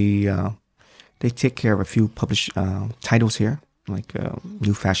they take care of a few published titles here, like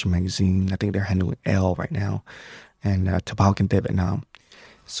New Fashion Magazine. I think they're handling Elle right now, and Tabao Kinh Tế Vietnam.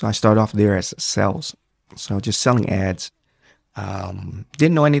 So I started off there as sales. So just selling ads.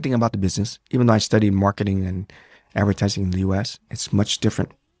 Didn't know anything about the business, even though I studied marketing and advertising in the U.S. It's much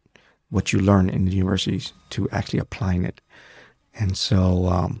different what you learn in the universities to actually applying it. And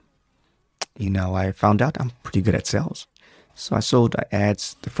so, I found out I'm pretty good at sales. So I sold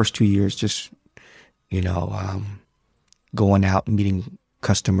ads the first 2 years, just, going out, meeting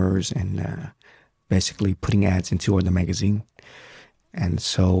customers, and basically putting ads into the magazine. And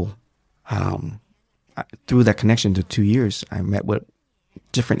so through that connection to 2 years, I met with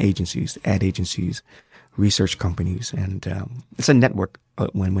different agencies, ad agencies, research companies, and it's a network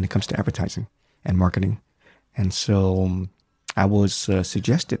when it comes to advertising and marketing. And so I was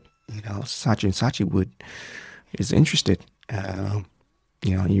suggested, Saatchi & Saatchi is interested, in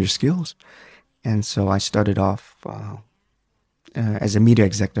your skills. And so I started off as a media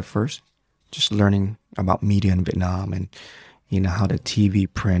executive first, just learning about media in Vietnam and how the TV,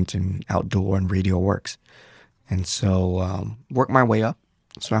 print, and outdoor and radio works. And so worked my way up.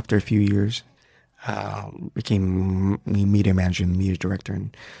 So after a few years, became media manager and media director.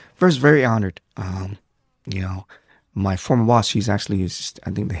 And first, very honored. My former boss, she's actually,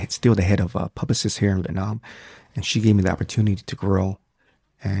 I think, still the head of publicists here in Vietnam. And she gave me the opportunity to grow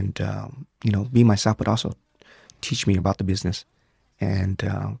and, be myself, but also teach me about the business. And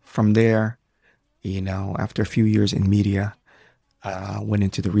from there, after a few years in media, went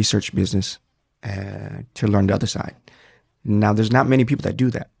into the research business to learn the other side. Now, there's not many people that do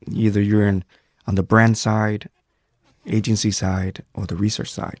that. Either you're on the brand side, agency side, or the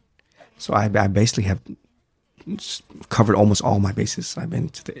research side. So I basically have covered almost all my bases. I've been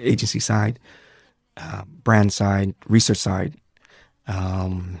to the agency side, brand side, research side,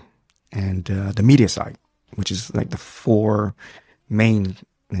 and the media side, which is like the 4 main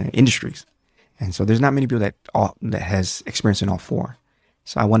industries. And so there's not many people that has experience in all 4.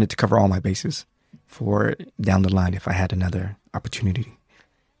 So I wanted to cover all my bases for down the line if I had another opportunity.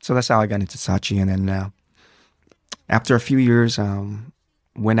 So that's how I got into Saatchi. And then after a few years,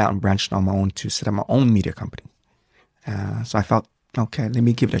 went out and branched on my own to set up my own media company. So I felt, okay, let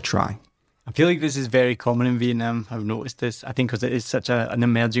me give it a try. I feel like this is very common in Vietnam. I've noticed this. I think because it is such an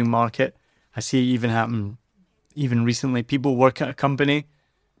emerging market. I see it even happen even recently. People work at a company,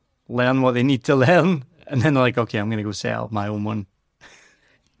 learn what they need to learn, and then they're like, okay, I'm going to go set up my own one.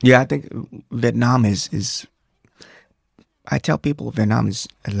 Yeah, I think Vietnam is I tell people Vietnam is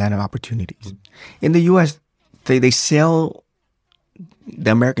a land of opportunities. In the U.S., they sell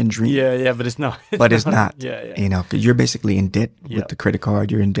the American dream. Yeah, but it's not. But it's not. Yeah. You know, 'cause you're basically in debt with the credit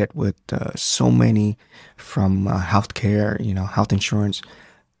card. You're in debt with so many from healthcare, health insurance,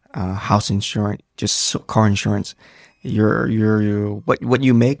 house insurance, just car insurance. What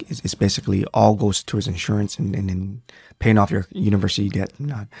you make is basically all goes towards insurance and paying off your university debt.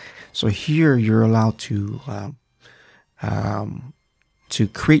 So here you're allowed to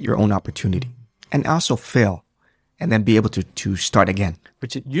create your own opportunity and also fail and then be able to start again.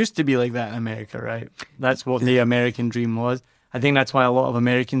 Which it used to be like that in America, right? That's what the American dream was. I think that's why a lot of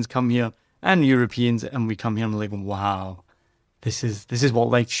Americans come here and Europeans, and we come here and we're like, wow, this is what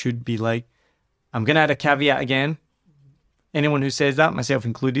life should be like. I'm going to add a caveat again. Anyone who says that, myself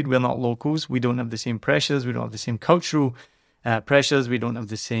included, we're not locals. We don't have the same pressures. We don't have the same cultural pressures. We don't have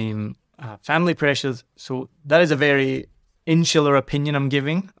the same family pressures. So that is a very insular opinion I'm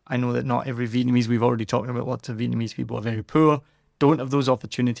giving. I know that not every Vietnamese, we've already talked about lots of Vietnamese people are very poor, don't have those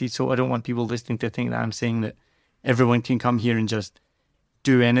opportunities. So I don't want people listening to think that I'm saying that everyone can come here and just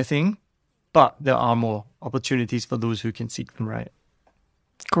do anything. But there are more opportunities for those who can seek them, right?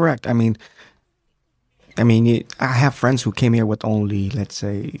 Correct. I mean, I have friends who came here with only, let's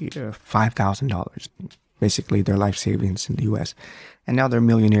say, $5,000, basically their life savings in the U.S., and now they're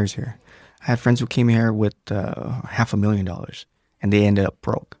millionaires here. I had friends who came here with $500,000, and they ended up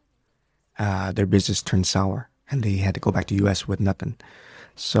broke. Their business turned sour, and they had to go back to the U.S. with nothing.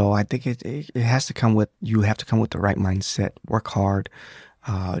 So I think it has to come with, you have to come with the right mindset, work hard,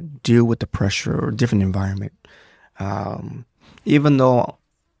 deal with the pressure or different environment. Even though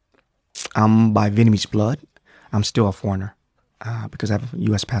I'm by Vietnamese blood, I'm still a foreigner because I have a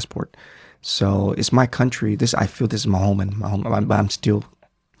U.S. passport. So it's my country. I feel this is my home, but I'm still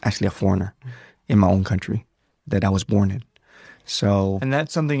actually a foreigner in my own country that I was born in. So, and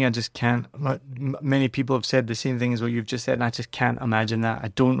that's something I just can't. Many people have said the same thing as what you've just said, and I just can't imagine that. I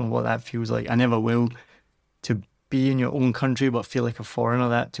don't know what that feels like. I never will. To be in your own country but feel like a foreigner,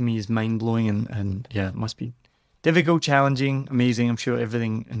 that to me is mind blowing, and yeah, it must be difficult, challenging, amazing. I'm sure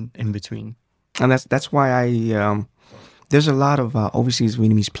everything in between. And that's why there's a lot of overseas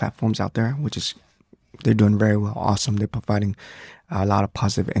Vietnamese platforms out there, they're doing very well, awesome. They're providing a lot of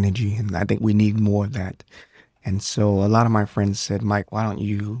positive energy, and I think we need more of that. And so a lot of my friends said, Mike, why don't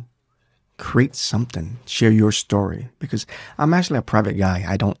you create something, share your story? Because I'm actually a private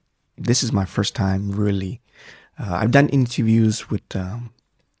guy. This is my first time really. I've done interviews with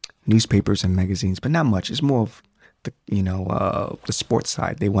newspapers and magazines, but not much. It's more of the sports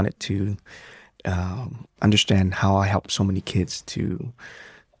side. They wanted to understand how I help so many kids to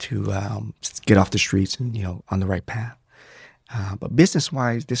get off the streets and on the right path. But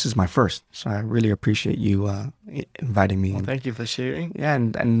business-wise, this is my first, so I really appreciate you inviting me. Well, thank you for sharing. Yeah,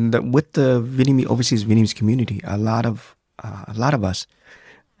 and with the overseas Vietnamese community, a lot of us,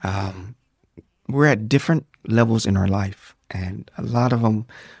 we're at different levels in our life, and a lot of them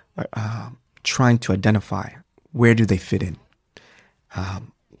are trying to identify where do they fit in.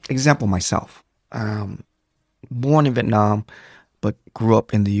 Example, myself, born in Vietnam, but grew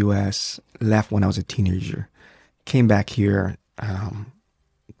up in the U.S., left when I was a teenager, came back here,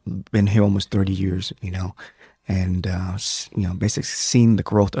 been here almost 30 years, and, basically seen the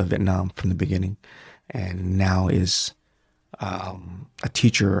growth of Vietnam from the beginning, and now is a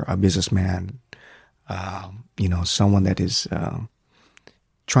teacher, a businessman, someone that is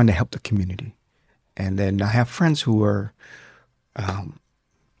trying to help the community. And then I have friends who are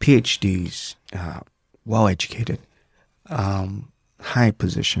PhDs, well-educated, high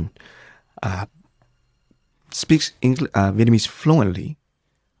position, speaks Vietnamese fluently,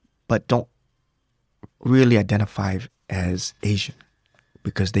 but don't really identify as Asian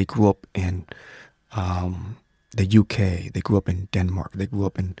because they grew up in the UK, they grew up in Denmark, they grew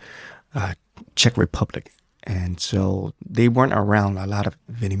up in Czech Republic, and so they weren't around a lot of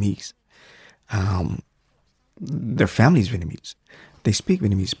Vietnamese. Their family's Vietnamese. They speak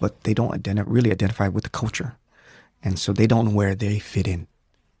Vietnamese, but they don't really identify with the culture, and so they don't know where they fit in.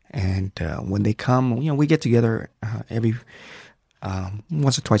 And when they come, we get together every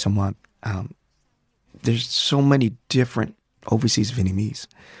once or twice a month. There's so many different overseas Vietnamese,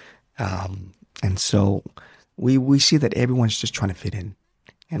 and so we see that everyone's just trying to fit in,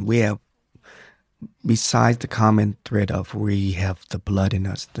 and we have besides the common thread of we have the blood in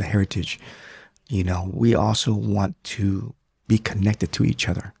us, the heritage, we also want to be connected to each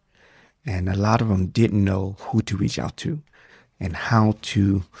other. And a lot of them didn't know who to reach out to and how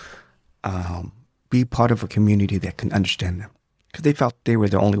to be part of a community that can understand them. Because they felt they were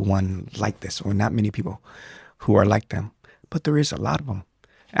the only one like this, or not many people who are like them. But there is a lot of them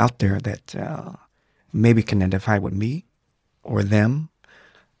out there that maybe can identify with me or them.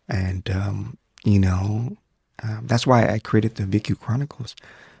 And, that's why I created the VQ Chronicles,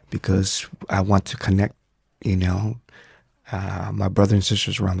 because I want to connect, my brothers and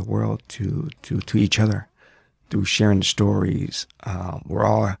sisters around the world to each other through sharing the stories. We're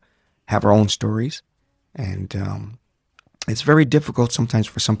all have our own stories, and it's very difficult sometimes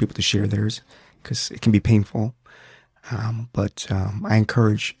for some people to share theirs because it can be painful. But I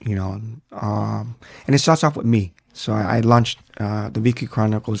encourage, and it starts off with me. So I launched, the VQ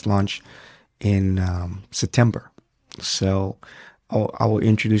Chronicles launched in September. So I will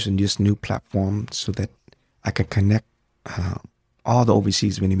introduce this new platform so that I can connect all the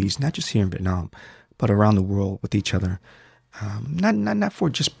overseas Vietnamese, not just here in Vietnam, but around the world with each other. Not for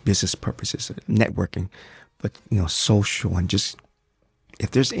just business purposes, networking, but social, and just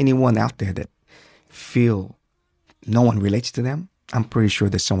if there's anyone out there that feel no one relates to them, I'm pretty sure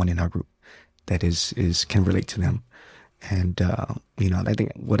there's someone in our group that can relate to them. And I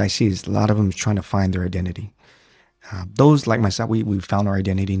think what I see is a lot of them trying to find their identity. Those like myself, we found our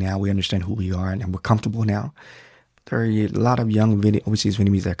identity now. We understand who we are, and we're comfortable now. There are a lot of young overseas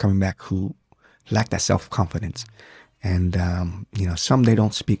Vietnamese that are coming back who lack that self-confidence. And, some, they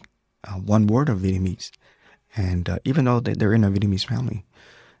don't speak one word of Vietnamese. And even though they're in a Vietnamese family.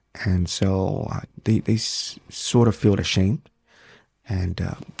 And so they sort of feel ashamed. And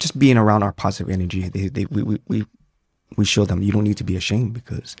just being around our positive energy, we show them you don't need to be ashamed,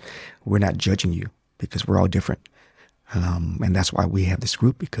 because we're not judging you, because we're all different. And that's why we have this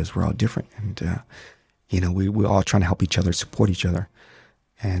group, because we're all different. And, we're all trying to help each other, support each other.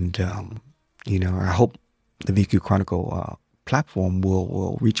 And, I hope the VQ Chronicle platform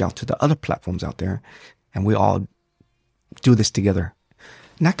will reach out to the other platforms out there, and we all do this together.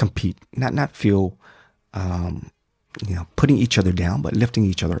 Not compete, not feel, putting each other down, but lifting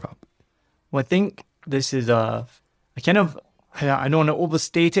each other up. Well, I think this is I don't want to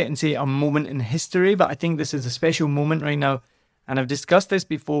overstate it and say a moment in history, but I think this is a special moment right now. And I've discussed this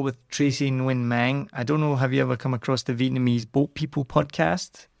before with Tracy Nguyen Mang. I don't know, have you ever come across the Vietnamese Boat People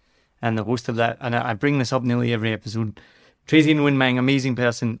podcast? And the host of that, and I bring this up nearly every episode. Tracy Nguyen Mang, amazing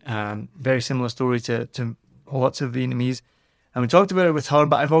person, very similar story to lots of Vietnamese. And we talked about it with her,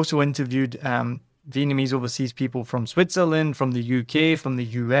 but I've also interviewed Vietnamese overseas people from Switzerland, from the UK, from the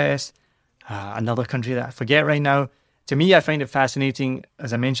US, another country that I forget right now. To me, I find it fascinating,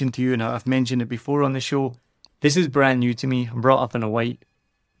 as I mentioned to you, and I've mentioned it before on the show. This is brand new to me. I'm brought up in a white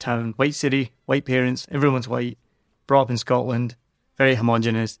town, white city, white parents, everyone's white, brought up in Scotland, very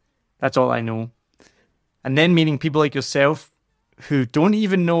homogenous. That's all I know. And then meeting people like yourself who don't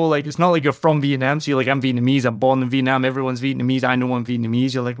even know, like, it's not like you're from Vietnam, so you're like, I'm Vietnamese, I'm born in Vietnam, everyone's Vietnamese, I know I'm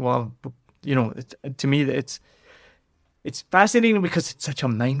Vietnamese. You're like, well, to me, it's fascinating because it's such a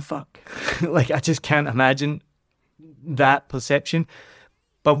mindfuck. Like, I just can't imagine that perception.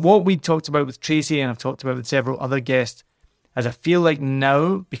 But what we talked about with Tracy, and I've talked about with several other guests, as I feel like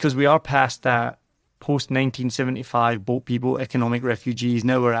now, because we are past that post-1975 boat people, economic refugees,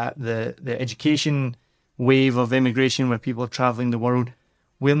 now we're at the education wave of immigration where people are traveling the world.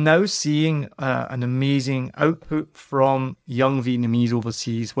 We're now seeing an amazing output from young Vietnamese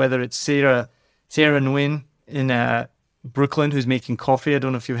overseas, whether it's Sarah Nguyen in Brooklyn, who's making coffee. I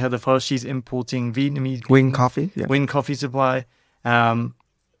don't know if you've heard of her. She's importing Vietnamese Wing Coffee. Yeah. Wing Coffee Supply.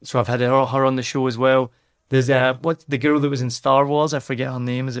 So I've had her on the show as well. There's what's the girl that was in Star Wars? I forget her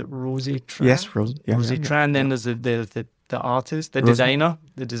name. Is it Rosie Tran? Yes, Rosie. Yeah, Rosie Tran. Then there's the artist, the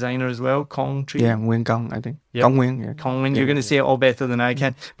designer as well, Kong Tree. Yeah, Nguyen Cong, I think. Yep. Kong Nguyen. Yeah. Kong Nguyen. You're going to say it all better than I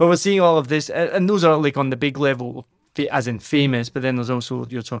can. But we're seeing all of this, and those are like on the big level, as in famous. But then there's also,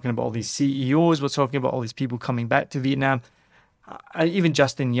 you're talking about all these CEOs. We're talking about all these people coming back to Vietnam. Even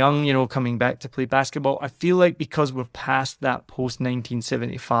Justin Young, coming back to play basketball. I feel like because we're past that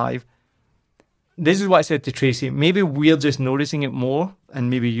post-1975, this is what I said to Tracy. Maybe we're just noticing it more, and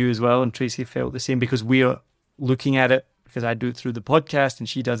maybe you as well, and Tracy felt the same, because we're looking at it, because I do it through the podcast, and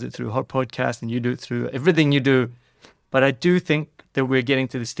she does it through her podcast, and you do it through everything you do. But I do think that we're getting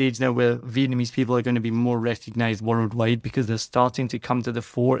to the stage now where Vietnamese people are going to be more recognized worldwide, because they're starting to come to the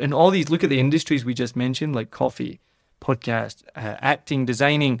fore. And all these, look at the industries we just mentioned, like coffee, podcast, acting,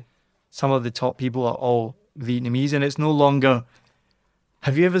 designing. Some of the top people are all Vietnamese, and it's no longer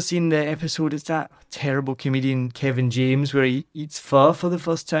Have you ever seen the episode? It's that terrible comedian Kevin James where he eats pho for the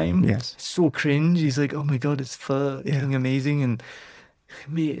first time. Yes. It's so cringe. He's like, oh my God, it's pho. Yeah. Amazing. And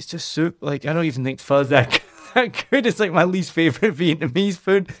mate, it's just soup. Like, I don't even think pho's that good. It's like my least favorite Vietnamese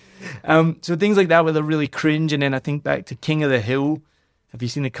food. So things like that where they're really cringe. And then I think back to King of the Hill. Have you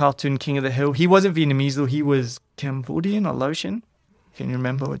seen the cartoon King of the Hill? He wasn't Vietnamese though. He was Cambodian or Laotian. Can you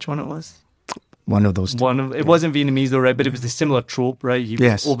remember which one it was? One of those two. It wasn't Vietnamese though, right? But it was the similar trope, right? He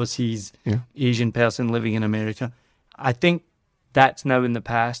was overseas Asian person living in America. I think that's now in the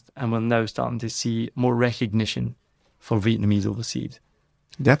past, and we're now starting to see more recognition for Vietnamese overseas.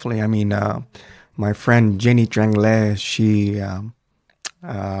 Definitely. I mean, my friend Jenny Trang Le, she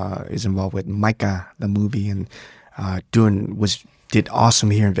is involved with Micah, the movie, and did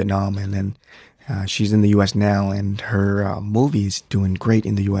awesome here in Vietnam, and then she's in the U.S. now, and her movie is doing great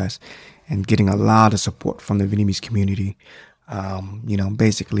in the U.S. and getting a lot of support from the Vietnamese community.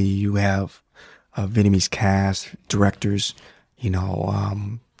 Basically you have a Vietnamese cast, directors,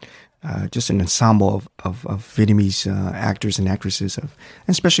 just an ensemble of Vietnamese actors and actresses,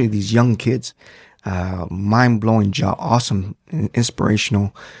 especially these young kids. Mind-blowing job, awesome,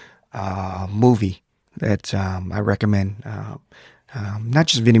 inspirational movie that I recommend. Not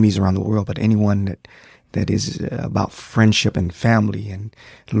just Vietnamese around the world, but anyone that is about friendship and family and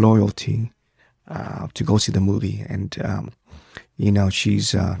loyalty to go see the movie. And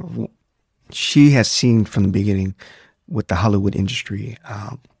she has seen from the beginning with the Hollywood industry.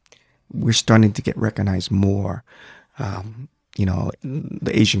 We're starting to get recognized more. The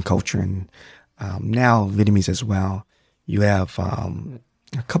Asian culture and now Vietnamese as well. You have a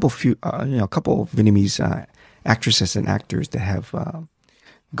couple of Vietnamese actresses and actors that have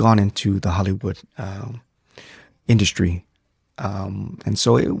gone into the Hollywood industry, and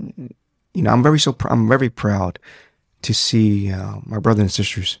so I'm very proud to see my brothers and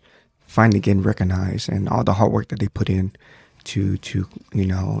sisters finally getting recognized and all the hard work that they put in to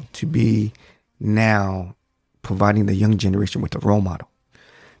be now providing the young generation with a role model,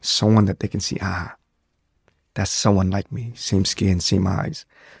 someone that they can see, that's someone like me, same skin, same eyes,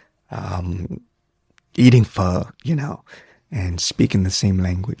 eating pho, and speaking the same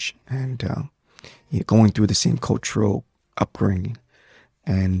language, and going through the same cultural upbringing.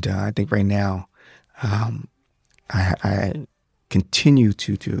 And I think right now, I continue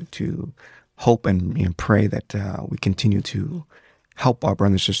to hope and pray that we continue to help our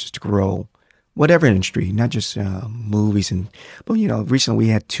brothers and sisters to grow, whatever industry, not just movies. But recently we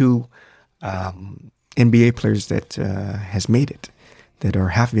had 2 NBA players that has made it, that are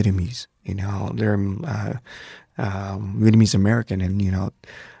half Vietnamese. They're Vietnamese American, and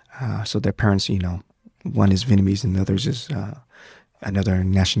so their parents, one is Vietnamese and the others is another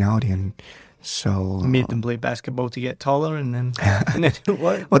nationality, and so made them play basketball to get taller, and then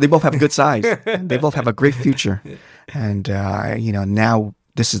what? Well, they both have a good size. They both have a great future, and now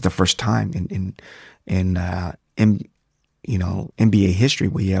this is the first time in NBA history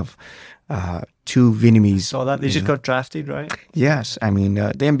where you have 2 Vietnamese. Saw that they just got drafted, right? Yes, I mean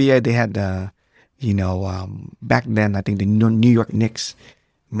the NBA, they had back then I think the New York Knicks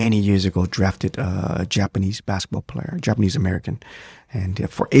many years ago drafted a Japanese basketball player, Japanese American, and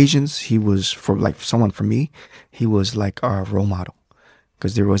for Asians he was, for someone for me, he was like our role model,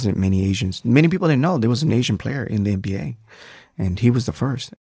 because there wasn't many Asians. Many people didn't know there was an Asian player in the NBA, and he was the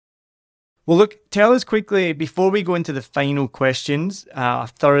first. Well, look, tell us quickly, before we go into the final questions, I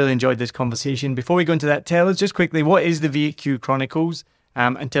thoroughly enjoyed this conversation. Before we go into that, tell us just quickly, what is the VQ Chronicles?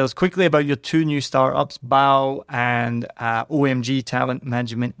 And tell us quickly about your 2 new startups, BAO and OMG Talent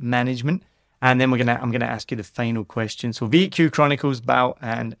Management. And then I'm gonna ask you the final question. So VQ Chronicles, BAO,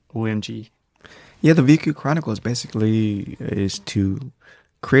 and OMG. Yeah, the VQ Chronicles basically is to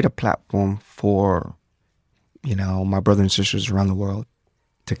create a platform for, my brothers and sisters around the world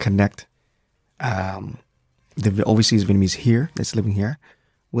to connect the overseas Vietnamese here that's living here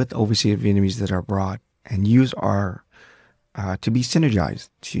with overseas Vietnamese that are abroad, and use our to be synergized,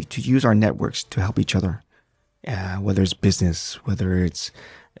 to use our networks to help each other, whether it's business, whether it's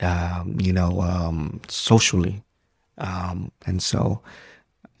socially, and so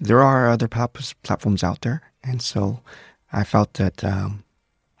there are other platforms out there, and so I felt that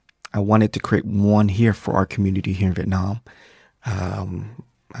I wanted to create one here for our community here in Vietnam.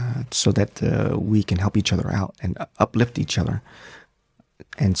 So that we can help each other out and uplift each other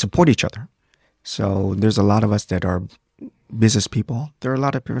and support each other. So there's a lot of us that are business people. There are a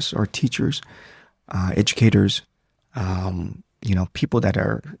lot of us are teachers, educators, people that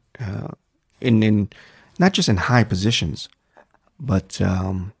are in not just in high positions, but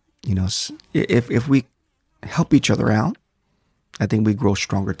if we help each other out, I think we grow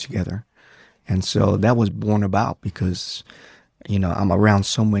stronger together. And so that was born about because, I'm around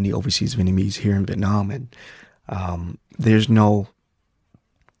so many overseas Vietnamese here in Vietnam, and there's no,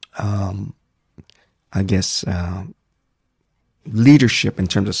 leadership in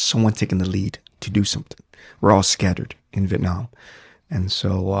terms of someone taking the lead to do something. We're all scattered in Vietnam. And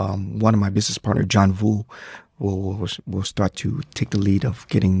so one of my business partner, John Vu, will start to take the lead of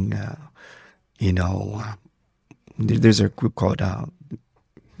getting, there's a group called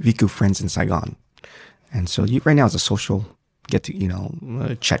VQ Friends in Saigon. And so right now it's a social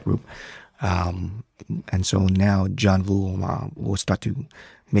chat group. And so now John Vu will start to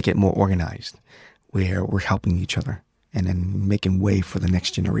make it more organized, where we're helping each other and then making way for the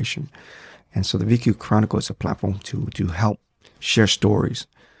next generation. And so the VQ Chronicle is a platform to help share stories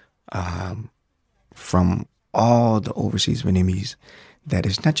from all the overseas Vietnamese that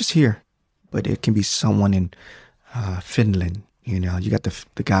is not just here, but it can be someone in Finland. You got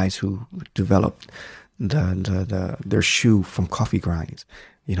the guys who developed their shoe from coffee grinds,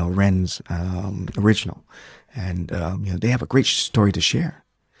 Ren's original. And, they have a great story to share.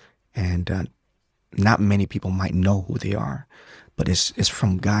 And not many people might know who they are, but it's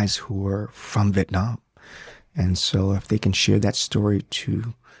from guys who are from Vietnam. And so if they can share that story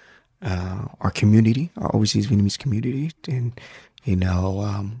to our community, our overseas Vietnamese community, and,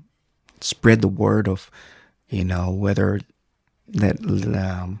 spread the word of, whether that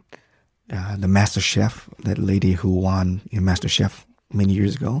the Master Chef, that lady who won Master Chef many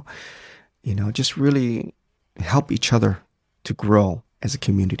years ago, just really help each other to grow as a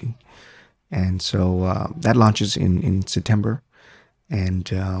community. And so that launches in September. And,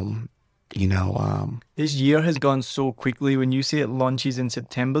 this year has gone so quickly. When you say it launches in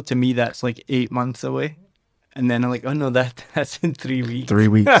September, to me, that's like 8 months away. And then I'm like, oh no, that's in 3 weeks. 3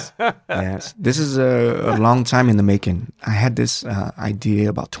 weeks. Yes. This is a long time in the making. I had this idea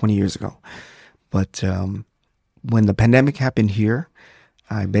about 20 years ago. But when the pandemic happened here,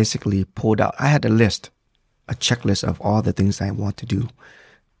 I basically pulled out, I had a checklist of all the things I want to do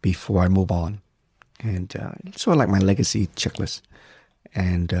before I move on. And it's sort of like my legacy checklist.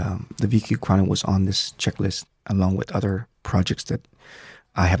 And the VQ Chronicle was on this checklist along with other projects that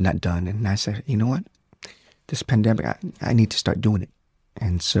I have not done. And I said, you know what? This pandemic, I need to start doing it.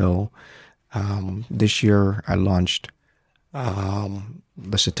 And so this year I launched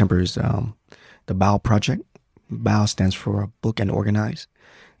the September's the BOW project. BOW stands for Book and Organize.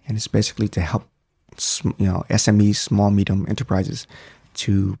 And it's basically to help SMEs, small, medium enterprises,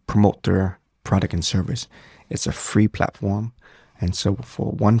 to promote their product and service. It's a free platform. And so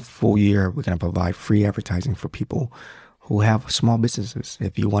for 1 full year, we're going to provide free advertising for people who have small businesses.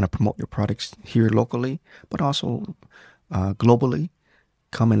 If you want to promote your products here locally, but also globally,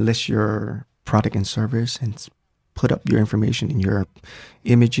 come and list your product and service and put up your information and your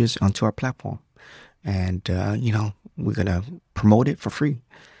images onto our platform. And, we're going to promote it for free.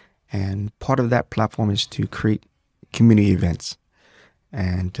 And part of that platform is to create community events.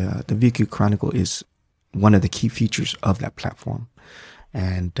 And the VQ Chronicle is one of the key features of that platform.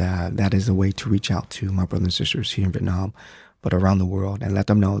 And that is a way to reach out to my brothers and sisters here in Vietnam, but around the world, and let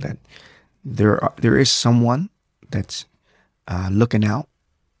them know that there is someone that's looking out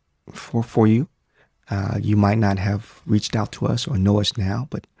for you. You might not have reached out to us or know us now,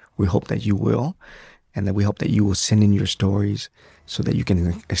 but we hope that you will, and that we hope that you will send in your stories so that you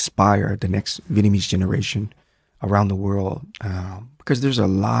can inspire the next Vietnamese generation around the world. Because there's a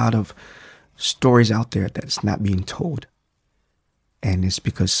lot of stories out there that's not being told. And it's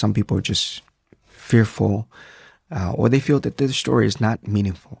because some people are just fearful or they feel that this story is not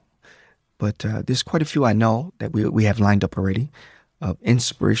meaningful. But there's quite a few I know that we have lined up already of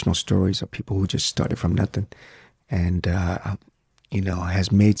inspirational stories of people who just started from nothing and,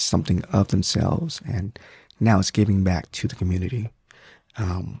 has made something of themselves and now it's giving back to the community.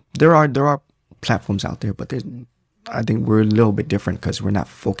 There are platforms out there, but I think we're a little bit different because we're not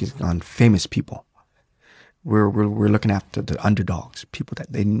focusing on famous people. We're looking after the underdogs, people that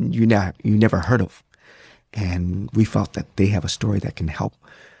you never heard of, and we felt that they have a story that can help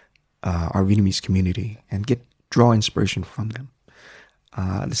our Vietnamese community and draw inspiration from them.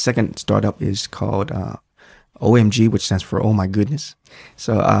 The second startup is called OMG, which stands for Oh My Goodness.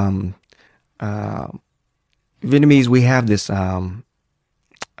 So Vietnamese, we have this.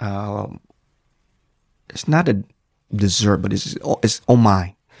 It's not a dessert, but it's oh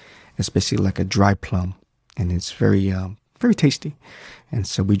my. It's basically like a dry plum. And it's very, very tasty. And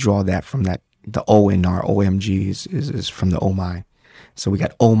so we draw that from that. The O in our OMG is from the oh my. So we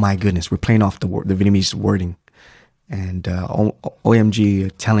got oh my goodness. We're playing off the Vietnamese wording. And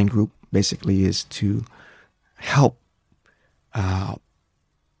OMG, Talent Group, basically is to help My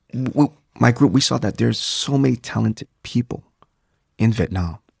group, we saw that there's so many talented people in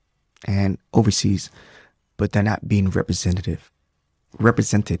Vietnam and overseas, but they're not being represented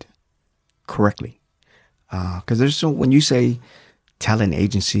correctly. Because when you say talent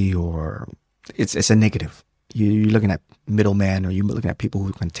agency, or it's a negative. You're looking at middlemen, or you're looking at people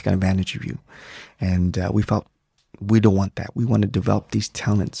who can take advantage of you. And we felt we don't want that. We want to develop these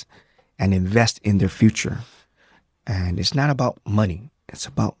talents and invest in their future. And it's not about money. It's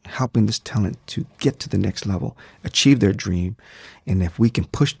about helping this talent to get to the next level, achieve their dream. And if we can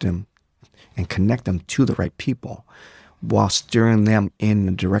push them and connect them to the right people while steering them in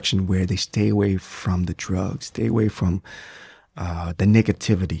a direction where they stay away from the drugs, stay away from the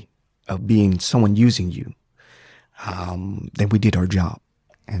negativity of being someone using you, then we did our job.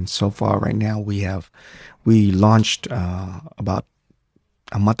 And so far right now we launched about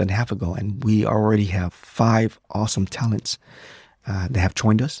a month and a half ago, and we already have 5 awesome talents that have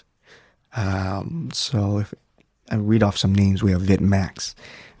joined us. So if I read off some names, we have Vit Max,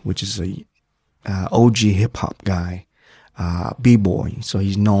 which is a OG hip hop guy, B-boy. So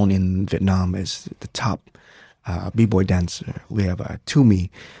he's known in Vietnam as the top B-boy dancer. We have Tumi,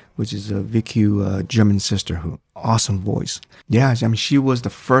 which is a VQ German sister, who awesome voice. Yeah, I mean, she was the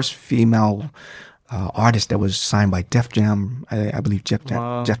first female artist that was signed by Def Jam, I believe Def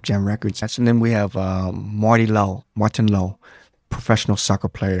Jam Records. And then we have Martin Lowe, professional soccer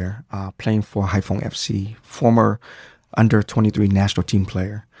player, playing for Haiphong FC, former under-23 national team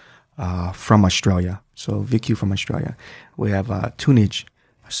player from Australia. So VQ from Australia. We have Tunage.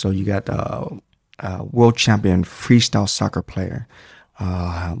 So you got world champion freestyle soccer player.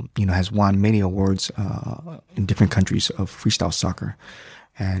 Has won many awards in different countries of freestyle soccer.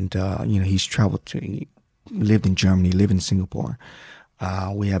 And, he's traveled lived in Germany, lived in Singapore.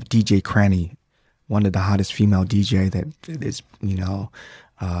 We have DJ Cranny, one of the hottest female DJ that is,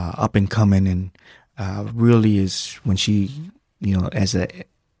 up and coming, and really is, when she, as at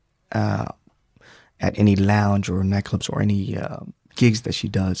any lounge or nightclubs or any gigs that she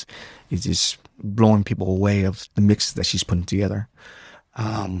does, is just blowing people away of the mixes that she's putting together.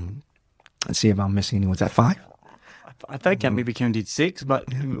 Let's see if I'm missing anyone. Was that 5? I think I maybe counted 6, but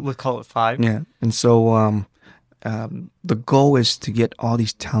we'll call it 5. Yeah. And so the goal is to get all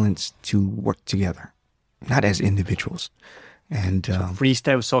these talents to work together, not as individuals. And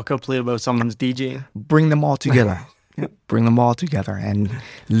freestyle soccer player while someone's DJing. Bring them all together. Bring them all together and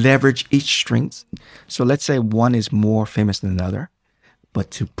leverage each strength. So let's say one is more famous than another,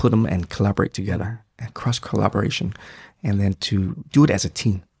 but to put them and collaborate together and cross collaboration, and then to do it as a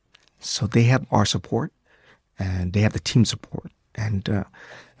team. So they have our support and they have the team support. And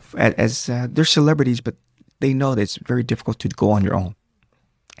as they're celebrities, but they know that it's very difficult to go on your own.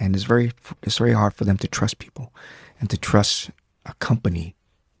 And it's very hard for them to trust people and to trust a company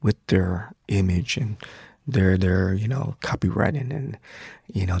with their image and their copywriting and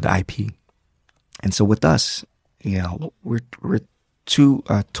the IP. And so with us, we're 2,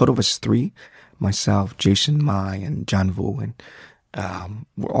 total of us 3, myself, Jason Mai, and John Vu, and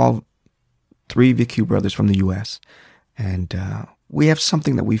we're all 3 VQ brothers from the US. And we have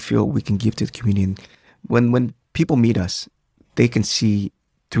something that we feel we can give to the community. And when people meet us, they can see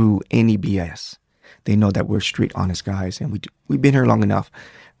through any BS. They know that we're street honest guys, and we've been here long enough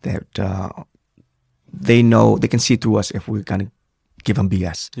that they know they can see through us if we're gonna give them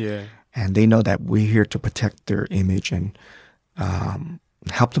BS. Yeah. And they know that we're here to protect their image and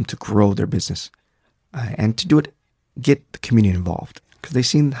help them to grow their business, and to do it, get the community involved, because they've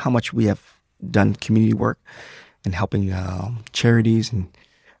seen how much we have done community work and helping charities and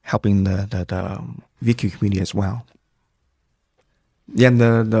helping the VQ community as well. Yeah,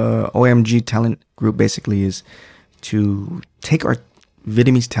 the OMG talent group basically is to take our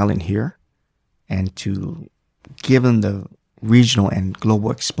Vietnamese talent here and to give them the regional and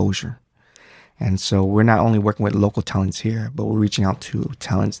global exposure. And so we're not only working with local talents here, but we're reaching out to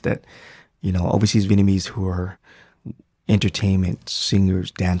talents that, overseas Vietnamese who are entertainment,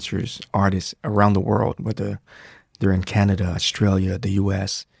 singers, dancers, artists around the world, whether they're in Canada, Australia, the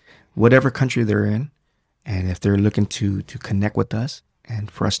US, whatever country they're in. And if they're looking to connect with us and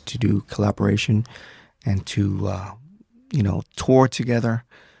for us to do collaboration and to, tour together,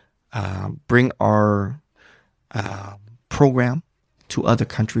 bring our program to other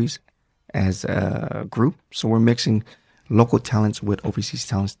countries as a group. So we're mixing local talents with overseas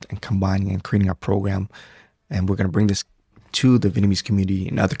talents and combining and creating our program. And we're going to bring this to the Vietnamese community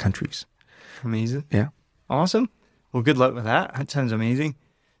in other countries. Amazing. Yeah. Awesome. Well, good luck with that. That sounds amazing.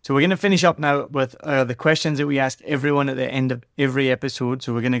 So we're going to finish up now with the questions that we ask everyone at the end of every episode.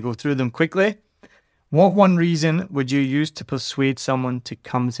 So we're going to go through them quickly. What one reason would you use to persuade someone to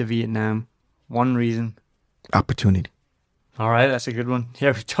come to Vietnam? One reason. Opportunity. All right, that's a good one.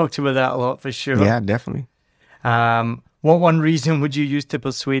 Yeah, we talked about that a lot for sure. Yeah, definitely. What one reason would you use to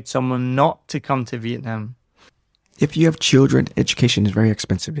persuade someone not to come to Vietnam? If you have children, education is very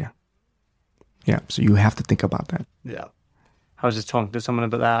expensive. Yeah. Yeah. So you have to think about that. Yeah. I was just talking to someone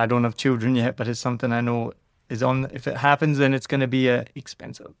about that. I don't have children yet, but it's something I know is on. If it happens, then it's going to be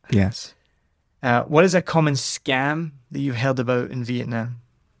expensive. Yes. What is a common scam that you've heard about in Vietnam?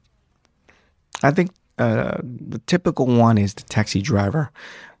 I think the typical one is the taxi driver,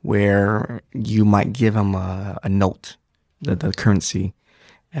 where you might give him a note, the currency.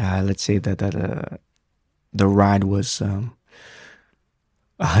 Let's say that the ride was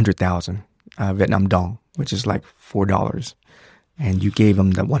 100,000 Vietnam dong, which is like $4, and you gave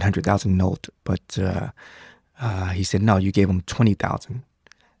him the 100,000 note, but he said no, you gave him 20,000,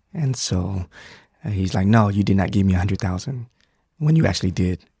 and so he's like, no, you did not give me 100,000 when you actually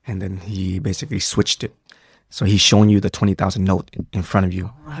did, and then he basically switched it. So he's showing you the 20,000 note in front of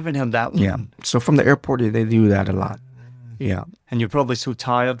you. I haven't heard that one. Yeah. So from the airport, they do that a lot. Yeah. And you're probably so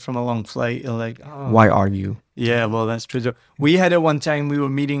tired from a long flight. You're like, oh. Why argue? Yeah, well, that's true. So we had it one time. We were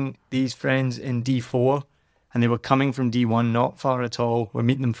meeting these friends in D4, and they were coming from D1, not far at all. We're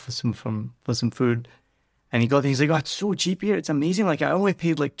meeting them for some food. And he got things like, oh, it's so cheap here. It's amazing. Like, I only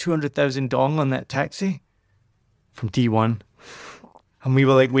paid like 200,000 dong on that taxi from D1. And we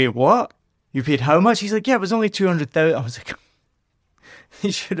were like, wait, what? You paid how much? He's like, yeah, it was only 200,000. I was like,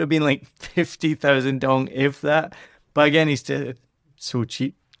 it should have been like 50,000 dong, if that. But again, he's still so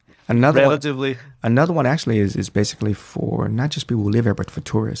cheap. Another one actually is basically for not just people who live here, but for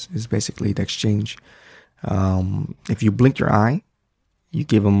tourists. Is basically the exchange. If you blink your eye, you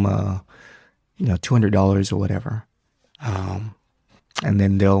give them $200 or whatever, and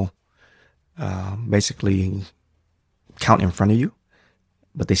then they'll basically count in front of you.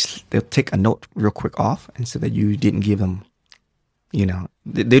 But they'll take a note real quick off and so that you didn't give them,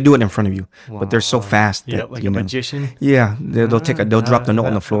 they do it in front of you. Wow. But they're so fast. Yeah, like a magician. Yeah, they'll drop the note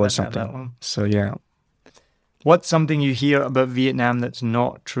on the floor or something. So yeah. What's something you hear about Vietnam that's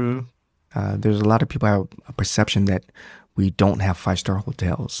not true? There's a lot of people have a perception that we don't have 5-star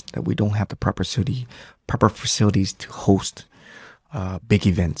hotels, that we don't have the proper facilities to host big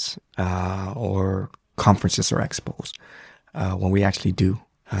events or conferences or expos. When we actually do.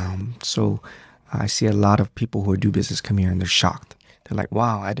 So I see a lot of people who do business come here and they're shocked. They're like,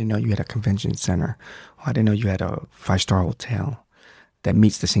 wow, I didn't know you had a convention center. Oh, I didn't know you had a 5-star hotel that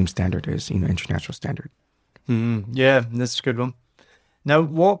meets the same standard as, international standard. Yeah, that's a good one. Now,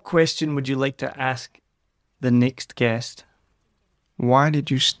 what question would you like to ask the next guest? Why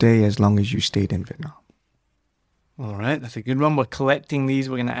did you stay as long as you stayed in Vietnam? All right, that's a good one. We're collecting these.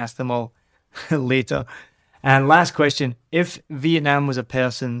 We're going to ask them all later. And last question, if Vietnam was a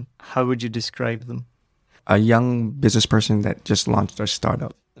person, how would you describe them? A young business person that just launched their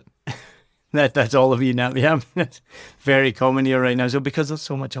startup. That's all of Vietnam. Yeah, that's very common here right now. So because there's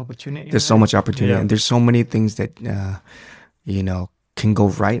so much opportunity. There's so much opportunity. Yeah. And there's so many things that, can go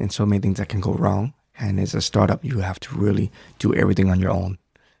right and so many things that can go wrong. And as a startup, you have to really do everything on your own.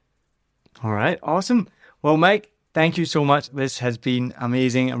 All right, awesome. Well, Mike, thank you so much. This has been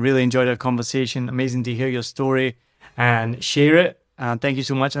amazing. I really enjoyed our conversation. Amazing to hear your story and share it. Thank you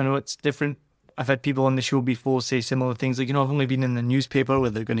so much. I know it's different. I've had people on the show before say similar things. Like, I've only been in the newspaper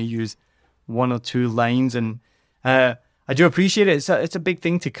where they're going to use 1 or 2 lines. And I do appreciate it. It's a big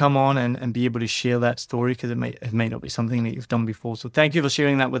thing to come on and be able to share that story because it might not be something that you've done before. So thank you for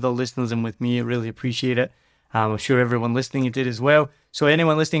sharing that with our listeners and with me. I really appreciate it. I'm sure everyone listening did as well. So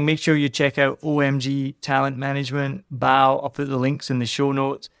anyone listening, make sure you check out OMG Talent Management, Bao. I'll put the links in the show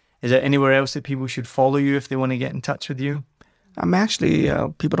notes. Is there anywhere else that people should follow you if they want to get in touch with you? I'm actually,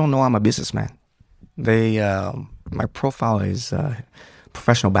 people don't know I'm a businessman. My profile is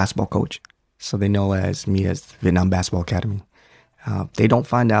professional basketball coach. So they know me as Vietnam Basketball Academy. They don't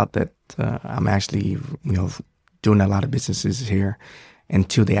find out that I'm actually, doing a lot of businesses here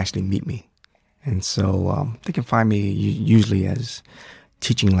until they actually meet me. And so they can find me usually as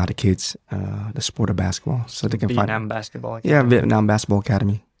teaching a lot of kids the sport of basketball. So they can Vietnam Basketball Academy. Yeah, Vietnam Basketball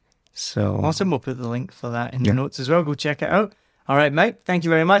Academy. So awesome. We'll put the link for that in the notes as well. Go check it out. All right, Mike. Thank you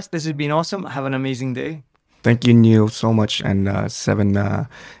very much. This has been awesome. Have an amazing day. Thank you, Neil, so much, and 7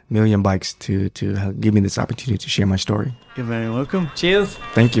 million bikes to give me this opportunity to share my story. You're very welcome. Cheers.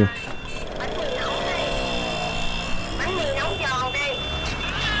 Thank you.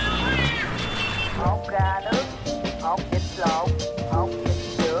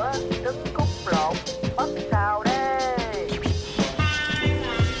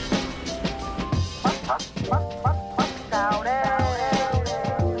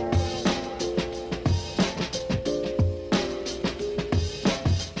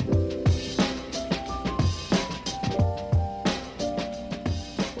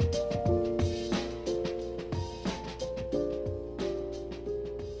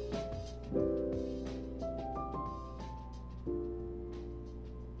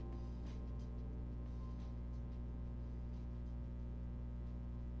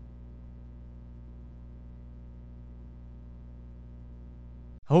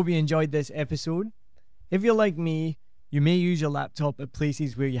 I hope you enjoyed this episode. If you're like me, you may use your laptop at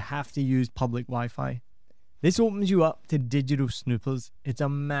places where you have to use public Wi-Fi. This opens you up to digital snoopers. It's a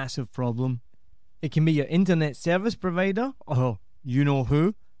massive problem. It can be your internet service provider, or you know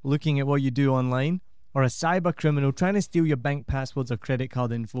who, looking at what you do online, or a cyber criminal trying to steal your bank passwords or credit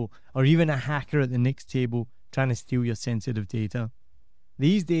card info, or even a hacker at the next table trying to steal your sensitive data.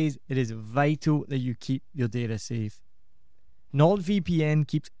 These days, it is vital that you keep your data safe. NordVPN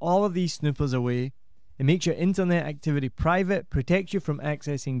keeps all of these snoopers away. It makes your internet activity private, protects you from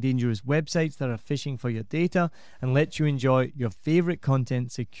accessing dangerous websites that are phishing for your data, and lets you enjoy your favorite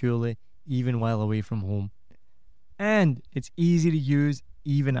content securely, even while away from home. And it's easy to use,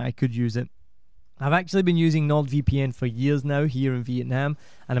 even I could use it. I've actually been using NordVPN for years now here in Vietnam,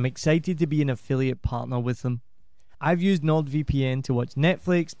 and I'm excited to be an affiliate partner with them. I've used NordVPN to watch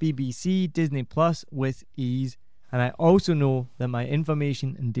Netflix, BBC, Disney Plus with ease, and I also know that my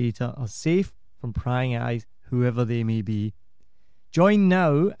information and data are safe from prying eyes, whoever they may be. Join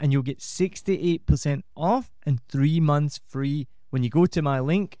now and you'll get 68% off and 3 months free when you go to my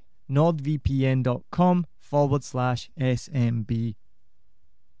link, nordvpn.com/SMB.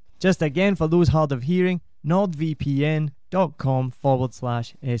 Just again, for those hard of hearing,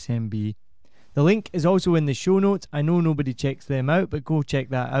 nordvpn.com/SMB. The link is also in the show notes. I know nobody checks them out, but go check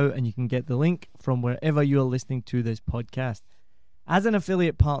that out and you can get the link from wherever you are listening to this podcast. As an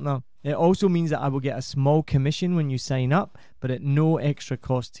affiliate partner, it also means that I will get a small commission when you sign up, but at no extra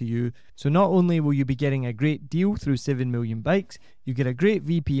cost to you. So not only will you be getting a great deal through 7 Million Bikes, you get a great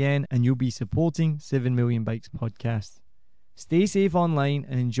VPN and you'll be supporting 7 Million Bikes podcast. Stay safe online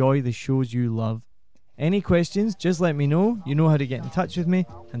and enjoy the shows you love. Any questions, just let me know. You know how to get in touch with me.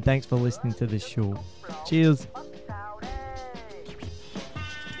 And thanks for listening to this show. Cheers.